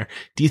in there,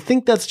 do you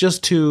think that's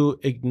just to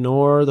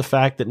ignore the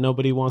fact that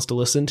nobody wants to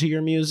listen to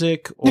your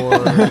music? Or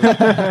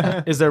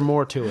is there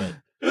more to it?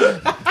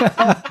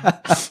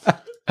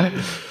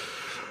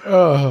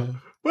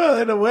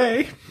 Well, in a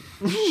way,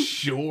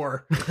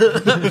 sure.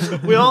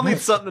 We all need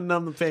something to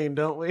numb the pain,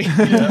 don't we?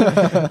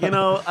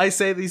 Yeah. I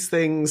say these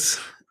things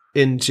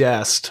in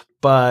jest,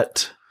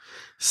 but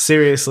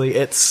seriously,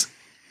 it's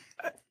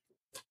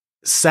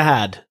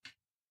sad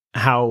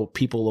how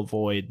people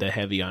avoid the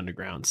heavy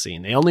underground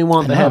scene. They only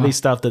want the heavy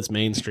stuff that's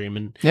mainstream.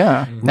 And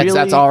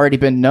that's already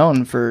been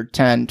known for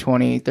 10,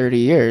 20, 30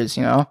 years,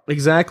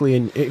 Exactly.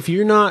 And if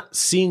you're not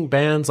seeing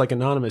bands like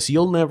Anonymous,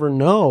 you'll never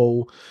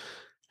know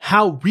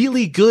how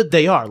really good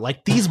they are.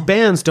 Like, these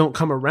bands don't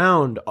come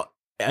around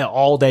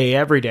all day,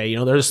 every day.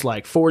 There's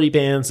like 40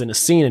 bands in a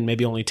scene and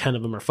maybe only 10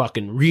 of them are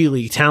fucking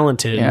really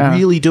talented and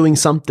really doing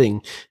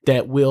something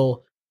that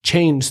will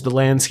change the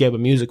landscape of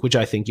music, which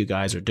I think you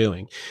guys are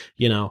doing,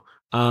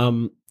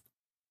 I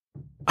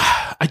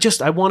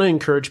want to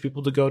encourage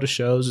people to go to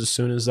shows as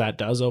soon as that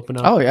does open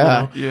up. Oh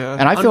yeah. Yeah.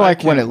 And I feel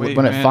like when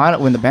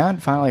the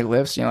band finally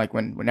lifts, like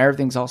when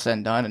everything's all said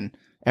and done and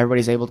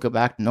everybody's able to go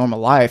back to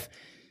normal life,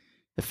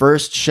 the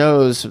first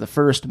shows for the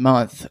first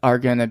month are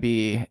going to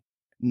be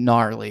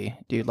gnarly,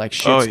 dude. Like,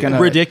 shit's gonna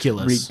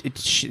ridiculous.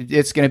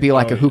 It's gonna be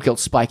like a Who Killed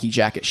Spiky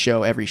Jacket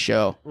show every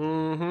show.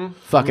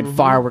 Fucking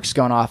fireworks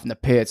going off in the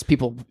pits,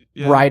 people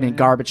riding in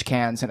garbage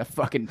cans in a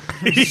fucking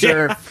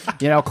surf,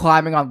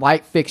 climbing on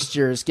light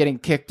fixtures, getting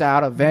kicked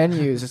out of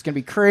venues. It's gonna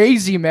be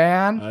crazy,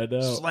 man. I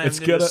know. It's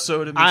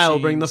gonna. I'll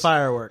bring the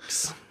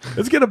fireworks.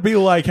 It's gonna be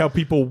like how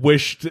people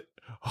wished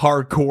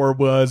hardcore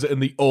was in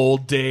the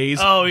old days.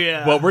 Oh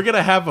yeah. Well, we're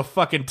gonna have a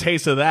fucking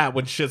taste of that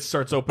when shit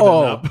starts opening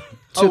up.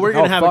 We're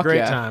going to have a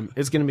great time.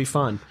 It's going to be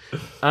fun.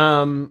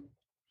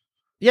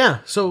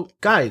 So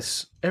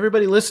guys,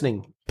 everybody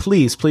listening,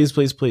 please, please,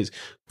 please, please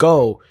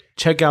go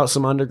check out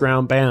some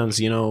underground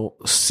bands,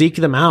 seek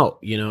them out.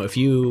 If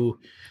you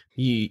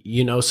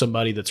know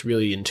somebody that's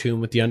really in tune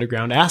with the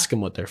underground, ask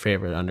them what their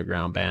favorite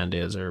underground band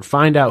is, or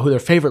find out who their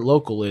favorite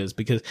local is,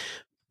 because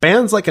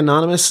bands like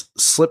Anonymous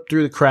slip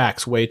through the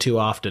cracks way too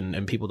often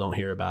and people don't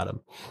hear about them.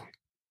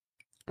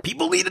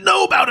 People need to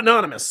know about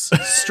Anonymous.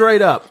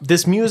 Straight up.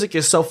 This music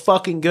is so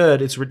fucking good.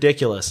 It's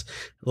ridiculous.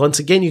 Once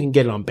again, you can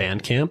get it on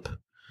Bandcamp.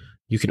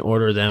 You can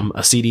order them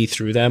a CD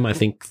through them. I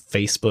think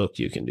Facebook,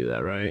 you can do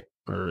that, right?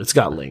 Or it's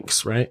got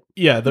links, right?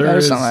 Yeah,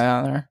 there's something like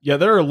that there. Yeah,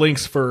 there are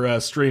links for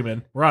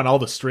streaming. We're on all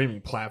the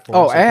streaming platforms.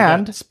 Oh,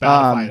 and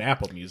Spotify and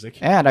Apple Music.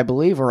 And I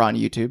believe we're on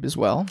YouTube as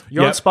well.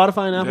 You're on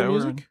Spotify and Apple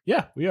Music?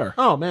 Yeah, we are.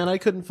 Oh, man, I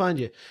couldn't find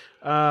you.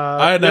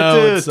 I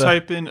know.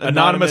 Type in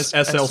Anonymous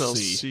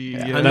SLC.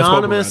 Yeah.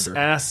 Anonymous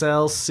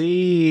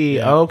SLC.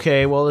 Yeah.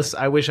 Okay, well,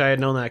 I wish I had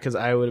known that, because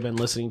I would have been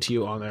listening to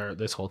you on there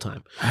this whole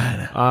time.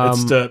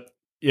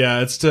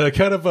 It's to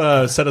kind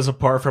of set us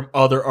apart from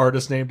other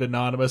artists named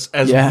Anonymous,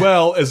 as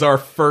well as our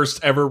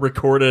first ever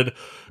recorded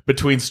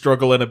Between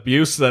Struggle and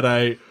Abuse that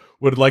I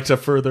would like to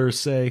further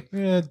say,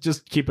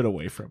 just keep it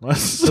away from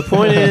us. The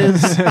point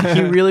is,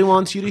 he really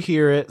wants you to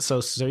hear it,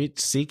 so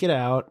seek it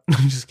out.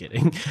 I'm just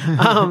kidding.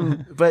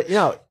 But,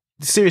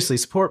 seriously,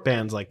 support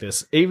bands like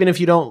this. Even if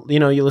you don't,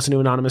 you listen to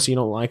Anonymous, you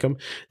don't like them,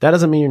 that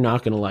doesn't mean you're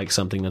not going to like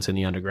something that's in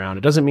the underground.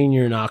 It doesn't mean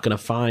you're not going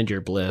to find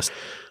your bliss.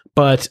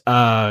 But,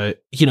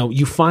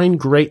 you find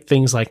great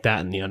things like that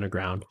in the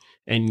underground,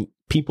 and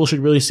people should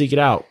really seek it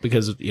out,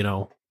 because,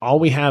 all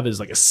we have is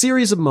like a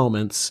series of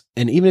moments.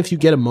 And even if you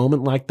get a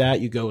moment like that,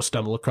 you go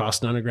stumble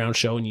across an underground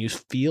show and you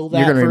feel that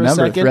you're going to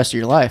remember it the rest of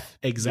your life.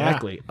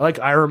 Exactly. Yeah. Like,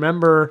 I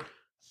remember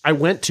I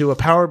went to a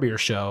Power Beer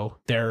show,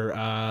 their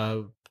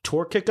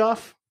tour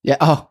kickoff. Yeah.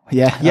 Oh,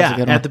 yeah.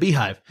 Yeah. At the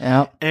Beehive.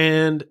 Yeah.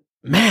 And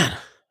man,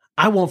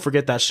 I won't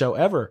forget that show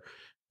ever.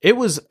 It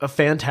was a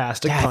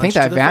fantastic punch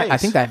I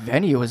think that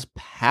venue was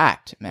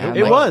packed, man.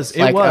 It was.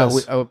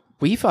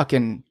 We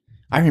fucking.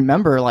 I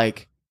remember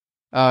like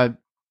when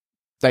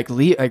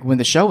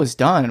the show was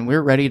done and we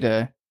were ready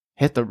to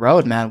hit the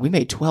road, man. We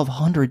made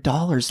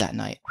 $1,200 that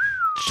night.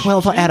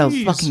 At a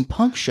fucking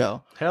punk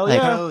show. Hell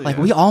yeah. Like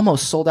we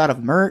almost sold out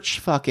of merch.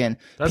 Fucking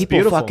That's people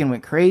beautiful. Fucking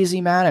went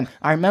crazy, man. And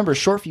I remember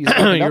Short Fuse.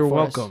 You're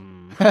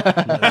welcome.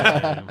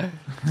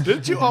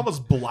 Didn't you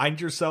almost blind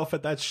yourself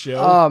at that show?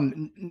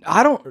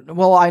 I don't.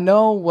 Well, I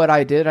know what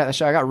I did at the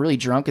show. I got really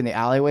drunk in the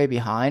alleyway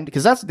behind,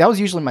 because that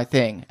was usually my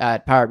thing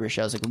at Power Beer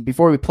shows. Like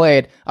before we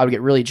played, I would get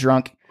really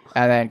drunk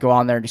and then go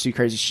on there and just do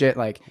crazy shit.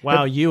 Like,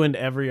 wow, you and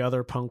every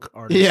other punk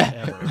artist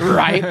ever.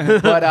 Right.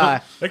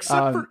 But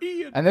except for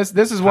Ian. And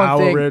this is one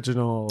thing.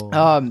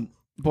 Original.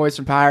 boys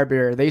from Power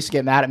Beer, they used to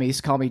get mad at me. They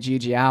used to call me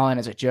Gigi Allen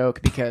as a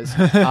joke because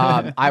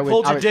I would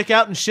Pulled your I would- dick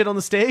out and shit on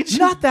the stage?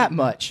 Not that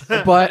much,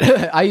 but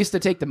I used to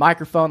take the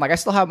microphone. Like I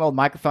still have my old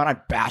microphone.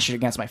 I'd bash it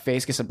against my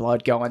face, get some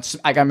blood going.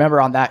 Like I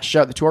remember on that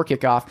show, the tour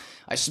kickoff,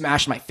 I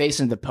smashed my face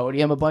into the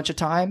podium a bunch of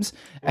times,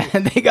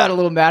 and they got a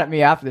little mad at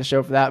me after the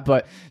show for that.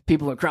 But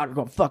people in the crowd were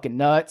going fucking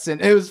nuts,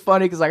 and it was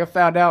funny because like I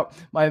found out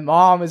my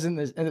mom was in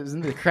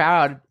the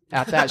crowd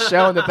at that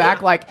show in the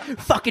back, like,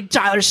 fucking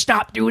Tyler,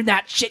 stop doing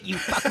that shit, you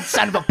fucking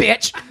son of a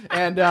bitch.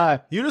 And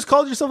You just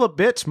called yourself a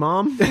bitch,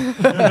 Mom.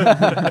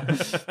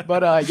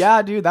 but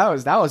yeah, dude, that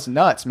was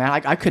nuts, man.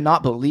 I could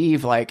not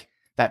believe like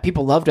that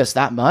people loved us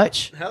that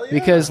much. Hell yeah.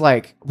 Because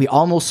like we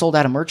almost sold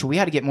out of merch. We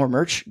had to get more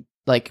merch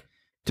like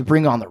to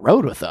bring on the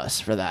road with us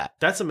for that.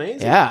 That's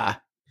amazing. Yeah.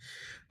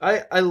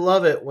 I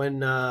love it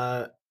when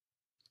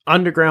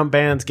underground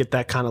bands get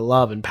that kind of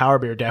love, and Power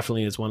Beer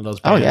definitely is one of those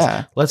Oh, bands.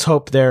 yeah. Let's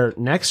hope their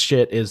next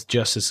shit is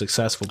just as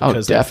successful Oh,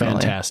 because they're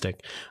definitely.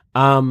 fantastic.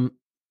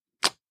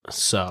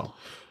 So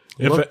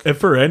If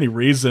for any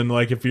reason,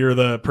 like if you're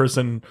the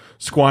person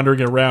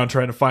squandering around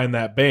trying to find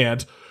that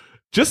band,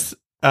 just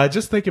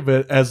think of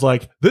it as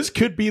like this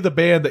could be the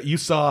band that you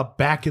saw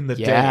back in the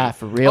Yeah, day.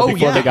 for real. Oh,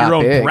 Before yeah. they got Your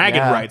own big. bragging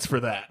yeah. rights for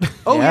that.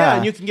 Oh yeah. Yeah.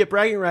 And you can get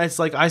bragging rights.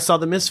 Like I saw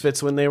the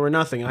Misfits when they were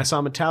nothing, and I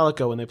saw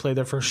Metallica when they played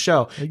their first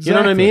show. You know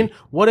what I Exactly. mean?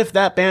 What if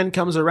that band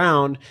comes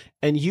around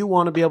and you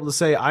want to be able to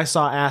say, "I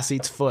saw Ass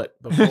Eats Foot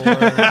before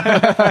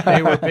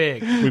they were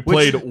big"? We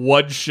played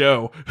one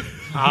show.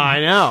 I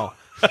know.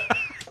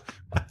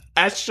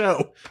 At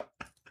show.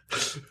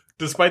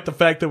 Despite the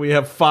fact that we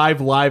have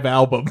 5 live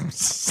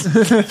albums.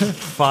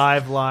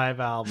 5 live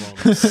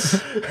albums.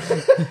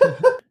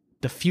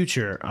 The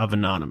future of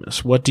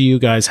Anonymous. What do you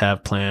guys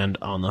have planned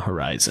on the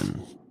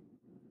horizon?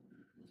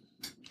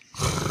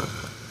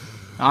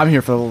 I'm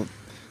here for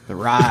the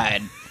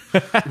ride.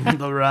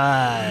 The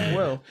ride.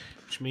 Well,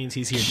 Which means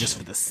he's here just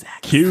for the sex.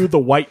 Cue the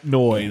white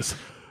noise.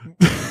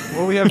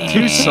 well, we have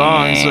 2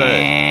 songs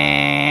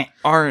that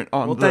aren't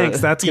on Well, the thanks.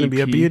 That's going to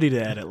be a EP. beauty to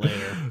edit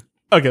later.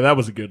 Okay, that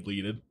was a good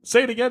lead-in.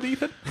 Say it again,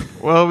 Ethan.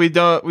 Well,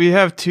 we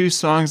have 2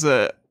 songs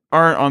that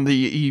aren't on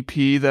the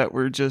EP that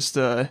we're just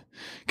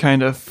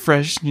kind of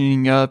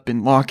freshening up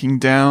and locking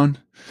down.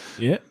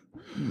 Yeah.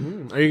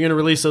 Are you going to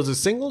release those as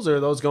singles, or are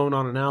those going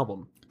on an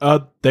album?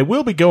 They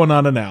will be going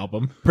on an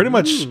album. Pretty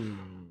much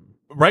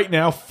right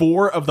now,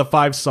 4 of the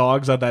 5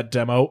 songs on that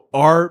demo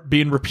are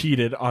being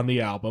repeated on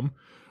the album,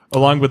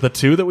 along with the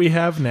 2 that we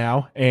have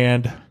now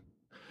and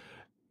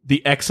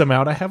the X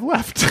amount I have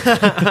left.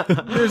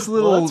 There's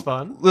little that's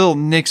fun. little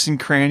nicks and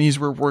crannies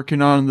we're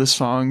working on the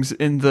songs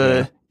in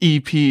the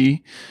EP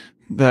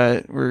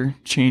that we're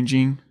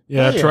changing.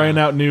 Yeah, Yeah. trying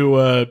out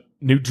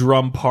new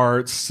drum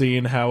parts,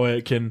 seeing how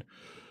it can,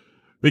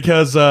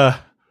 because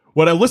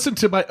when I listen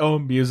to my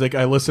own music,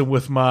 I listen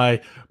with my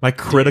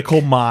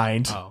critical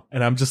mind, Oh.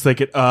 and I'm just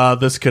thinking,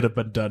 this could have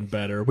been done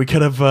better. We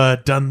could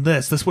have done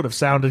this. This would have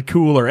sounded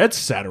cooler,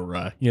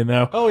 etc. You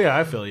know. Oh, yeah,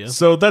 I feel you.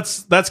 So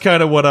that's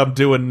kind of what I'm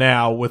doing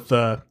now with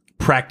the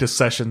practice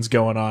sessions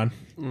going on.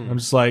 I'm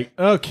just like,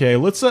 okay,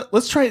 let's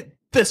try it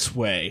this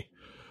way.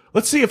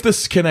 Let's see if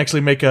this can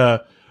actually make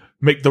the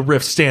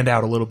riff stand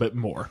out a little bit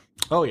more.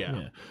 Oh,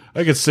 yeah.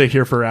 I could sit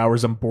here for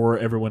hours and bore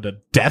everyone to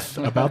death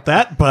about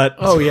that, but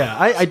Oh, yeah.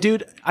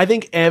 I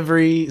think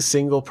every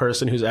single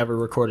person who's ever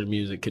recorded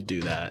music could do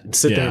that and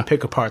sit there Yeah. and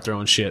pick apart their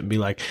own shit and be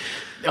like,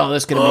 Oh,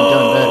 this could have been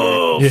done better.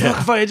 oh, Yeah.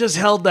 fuck if I had just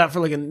held that for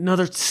like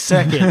another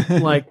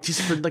second, like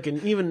just for like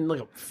even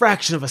like a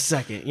fraction of a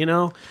second, you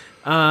know?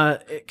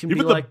 It can even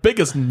be the like,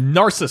 biggest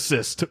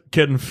narcissist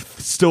can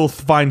still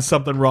find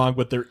something wrong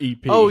with their EP.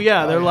 oh,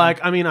 yeah. They're like,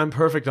 I mean, I'm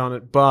perfect on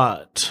it,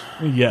 but,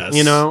 Yes.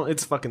 you know,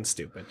 it's fucking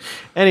stupid.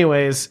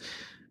 Anyways,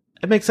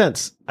 it makes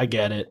sense. I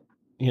get it,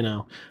 you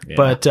know? Yeah.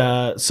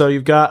 But, so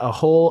you've got a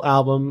whole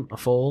album, a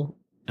full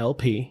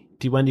LP.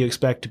 When do you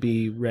expect to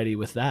be ready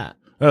with that?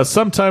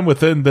 Sometime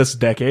within this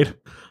decade.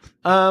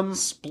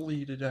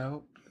 Split it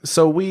out.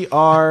 So we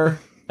are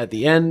at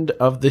the end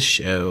of the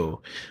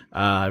show.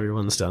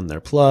 Everyone's done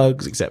their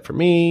plugs except for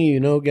me. You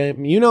know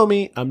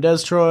me. I'm Des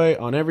Troy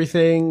on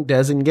everything.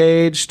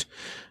 Desengaged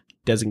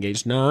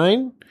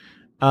 9.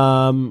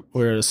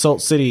 We're at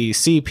Salt City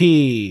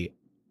CP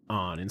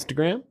on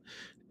Instagram,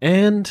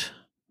 and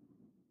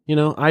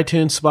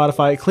iTunes,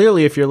 Spotify.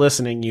 Clearly, if you're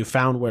listening, you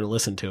found where to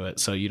listen to it,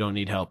 so you don't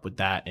need help with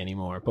that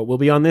anymore. But we'll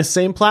be on this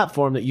same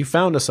platform that you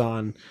found us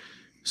on.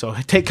 So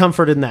take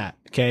comfort in that.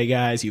 Okay,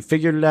 guys, you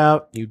figured it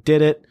out. You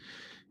did it.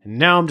 And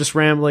now I'm just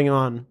rambling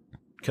on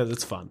because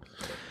it's fun.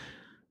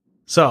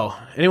 So,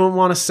 anyone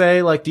want to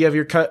say, like, do you have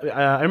your cut?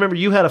 I remember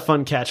you had a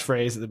fun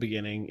catchphrase at the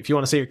beginning. If you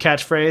want to say your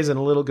catchphrase and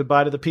a little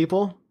goodbye to the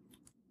people.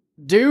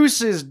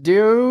 Deuces,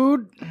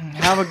 dude.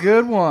 Have a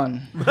good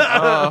one.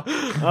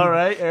 All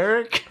right,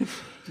 Eric.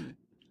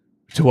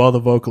 To all the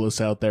vocalists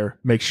out there,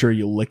 make sure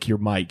you lick your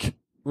mic.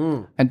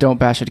 And don't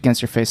bash it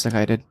against your face like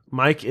I did.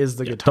 Mike is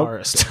the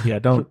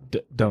guitarist.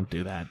 Don't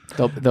do that.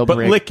 They'll But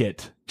break. lick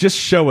it. Just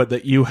show it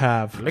that you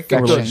have a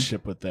Affection.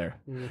 relationship with there.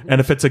 And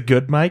if it's a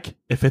good mic,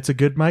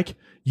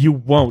 you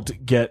won't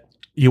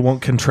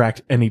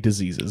contract any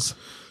diseases.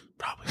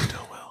 Probably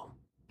still will.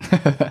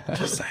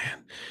 Just saying.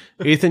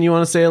 Ethan, you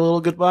want to say a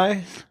little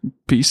goodbye?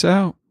 Peace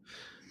out.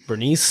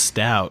 Bernice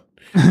Stout.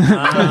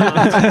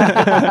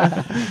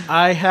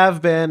 I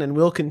have been and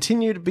will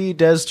continue to be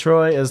Des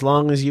Troy as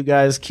long as you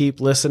guys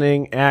keep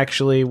listening.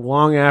 Actually,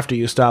 long after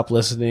you stop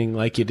listening,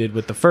 like you did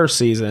with the first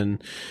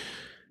season,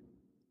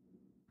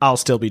 I'll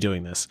still be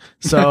doing this.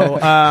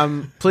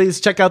 So please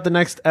check out the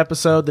next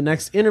episode. The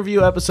next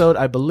interview episode,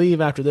 I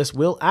believe, after this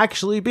will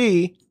actually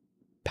be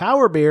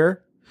Power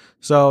Beer.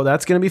 So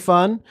that's going to be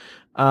fun.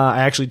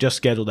 I actually just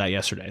scheduled that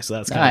yesterday, so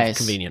that's kind of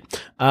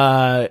convenient.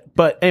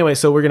 But anyway,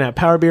 so we're going to have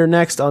Power Beer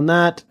next on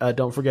that.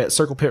 Don't forget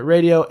Circle Pit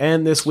Radio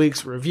and this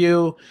week's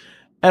review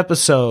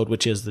episode,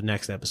 which is the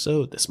next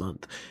episode this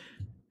month.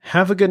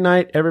 Have a good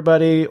night,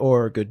 everybody,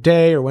 or good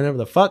day, or whenever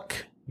the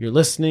fuck you're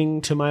listening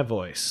to my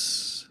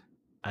voice.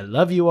 I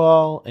love you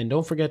all, and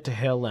don't forget to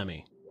hail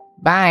Lemmy.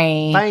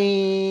 Bye.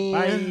 Bye.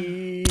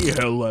 Bye.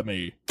 Hell, let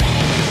me.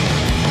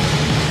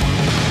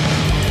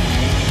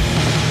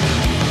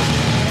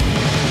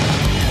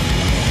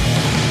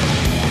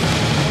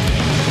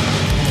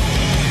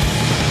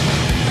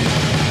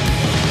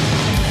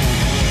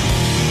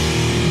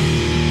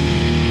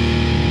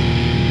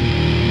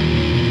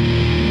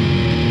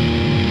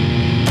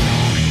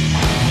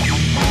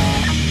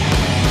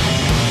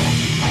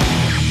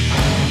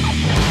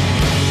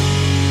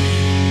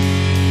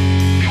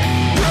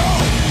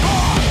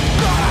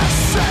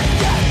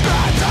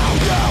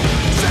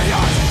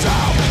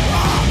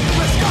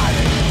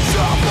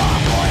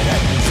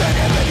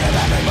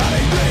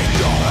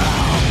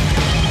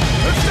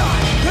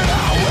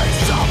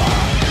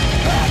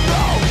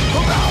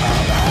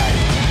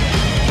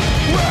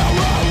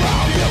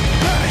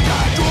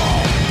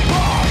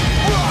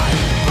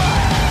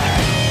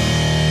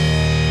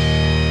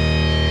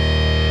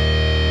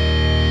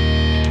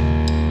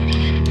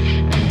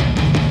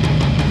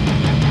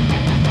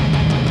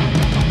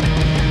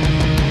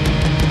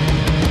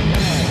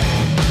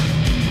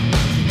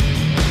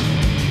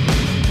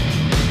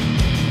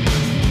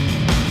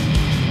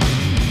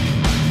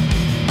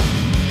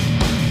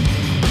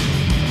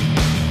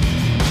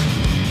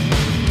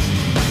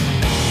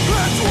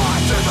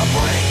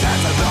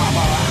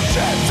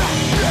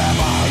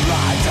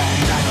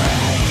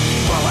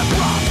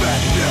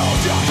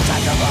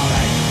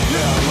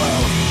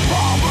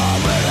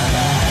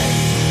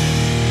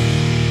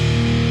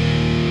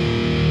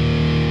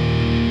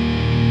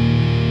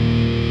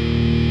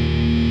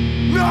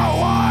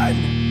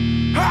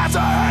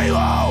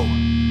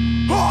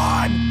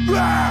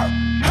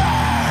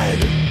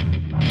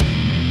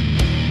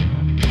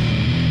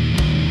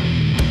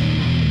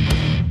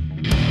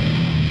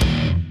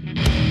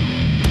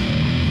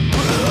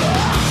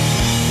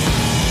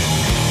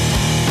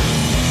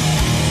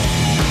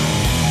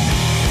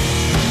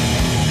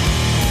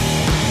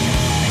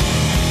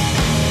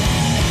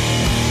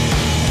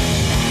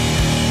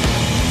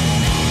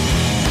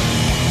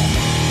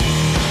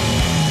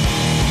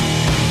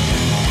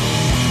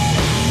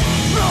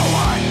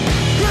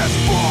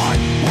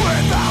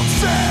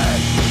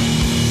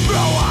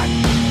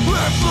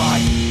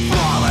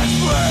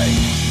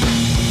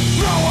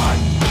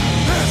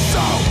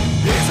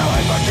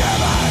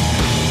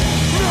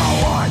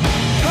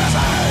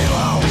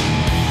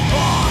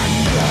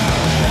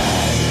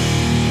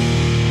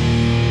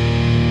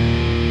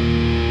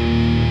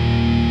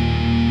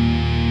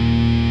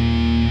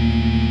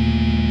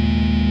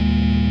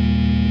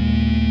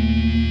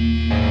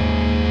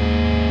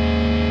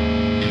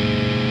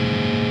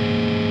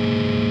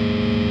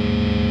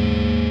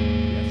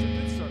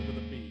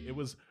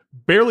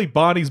 Barely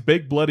Bonnie's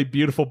Big Bloody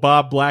Beautiful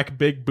Bob Black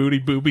Big Booty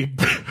Booby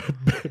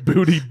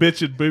Booty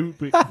Bitchin'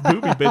 Booby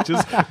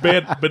Bitches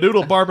Band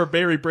Benoodle Barber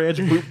Berry Branch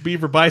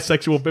Beaver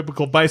Bisexual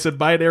Biblical Bison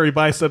Binary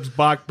Biceps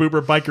Bach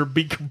Boober Biker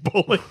Beaker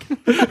Bullock.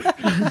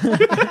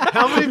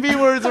 How many B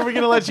words are we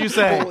going to let you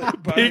say?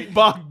 Big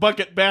Bog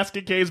Bucket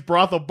Basket Case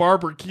Brothel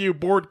Barbecue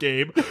Board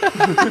Game.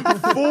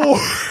 4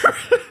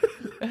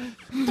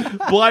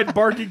 Blind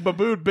Barking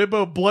Baboon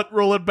Bimbo Blunt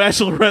Rolling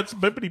Bachelorettes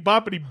Bippity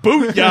Boppity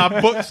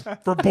Booyah books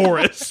for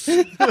Boris.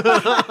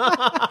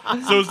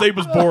 So his name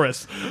was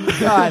Boris.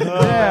 God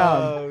damn.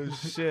 Oh,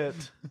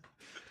 shit.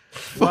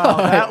 Wow,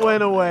 that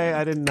went away.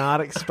 I did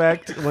not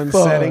expect when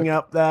setting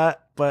up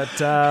that,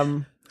 but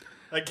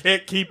I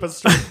can't keep a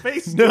straight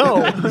face.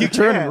 no, You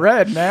turned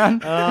red, man.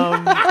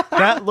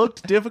 that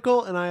looked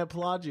difficult, and I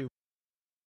applaud you.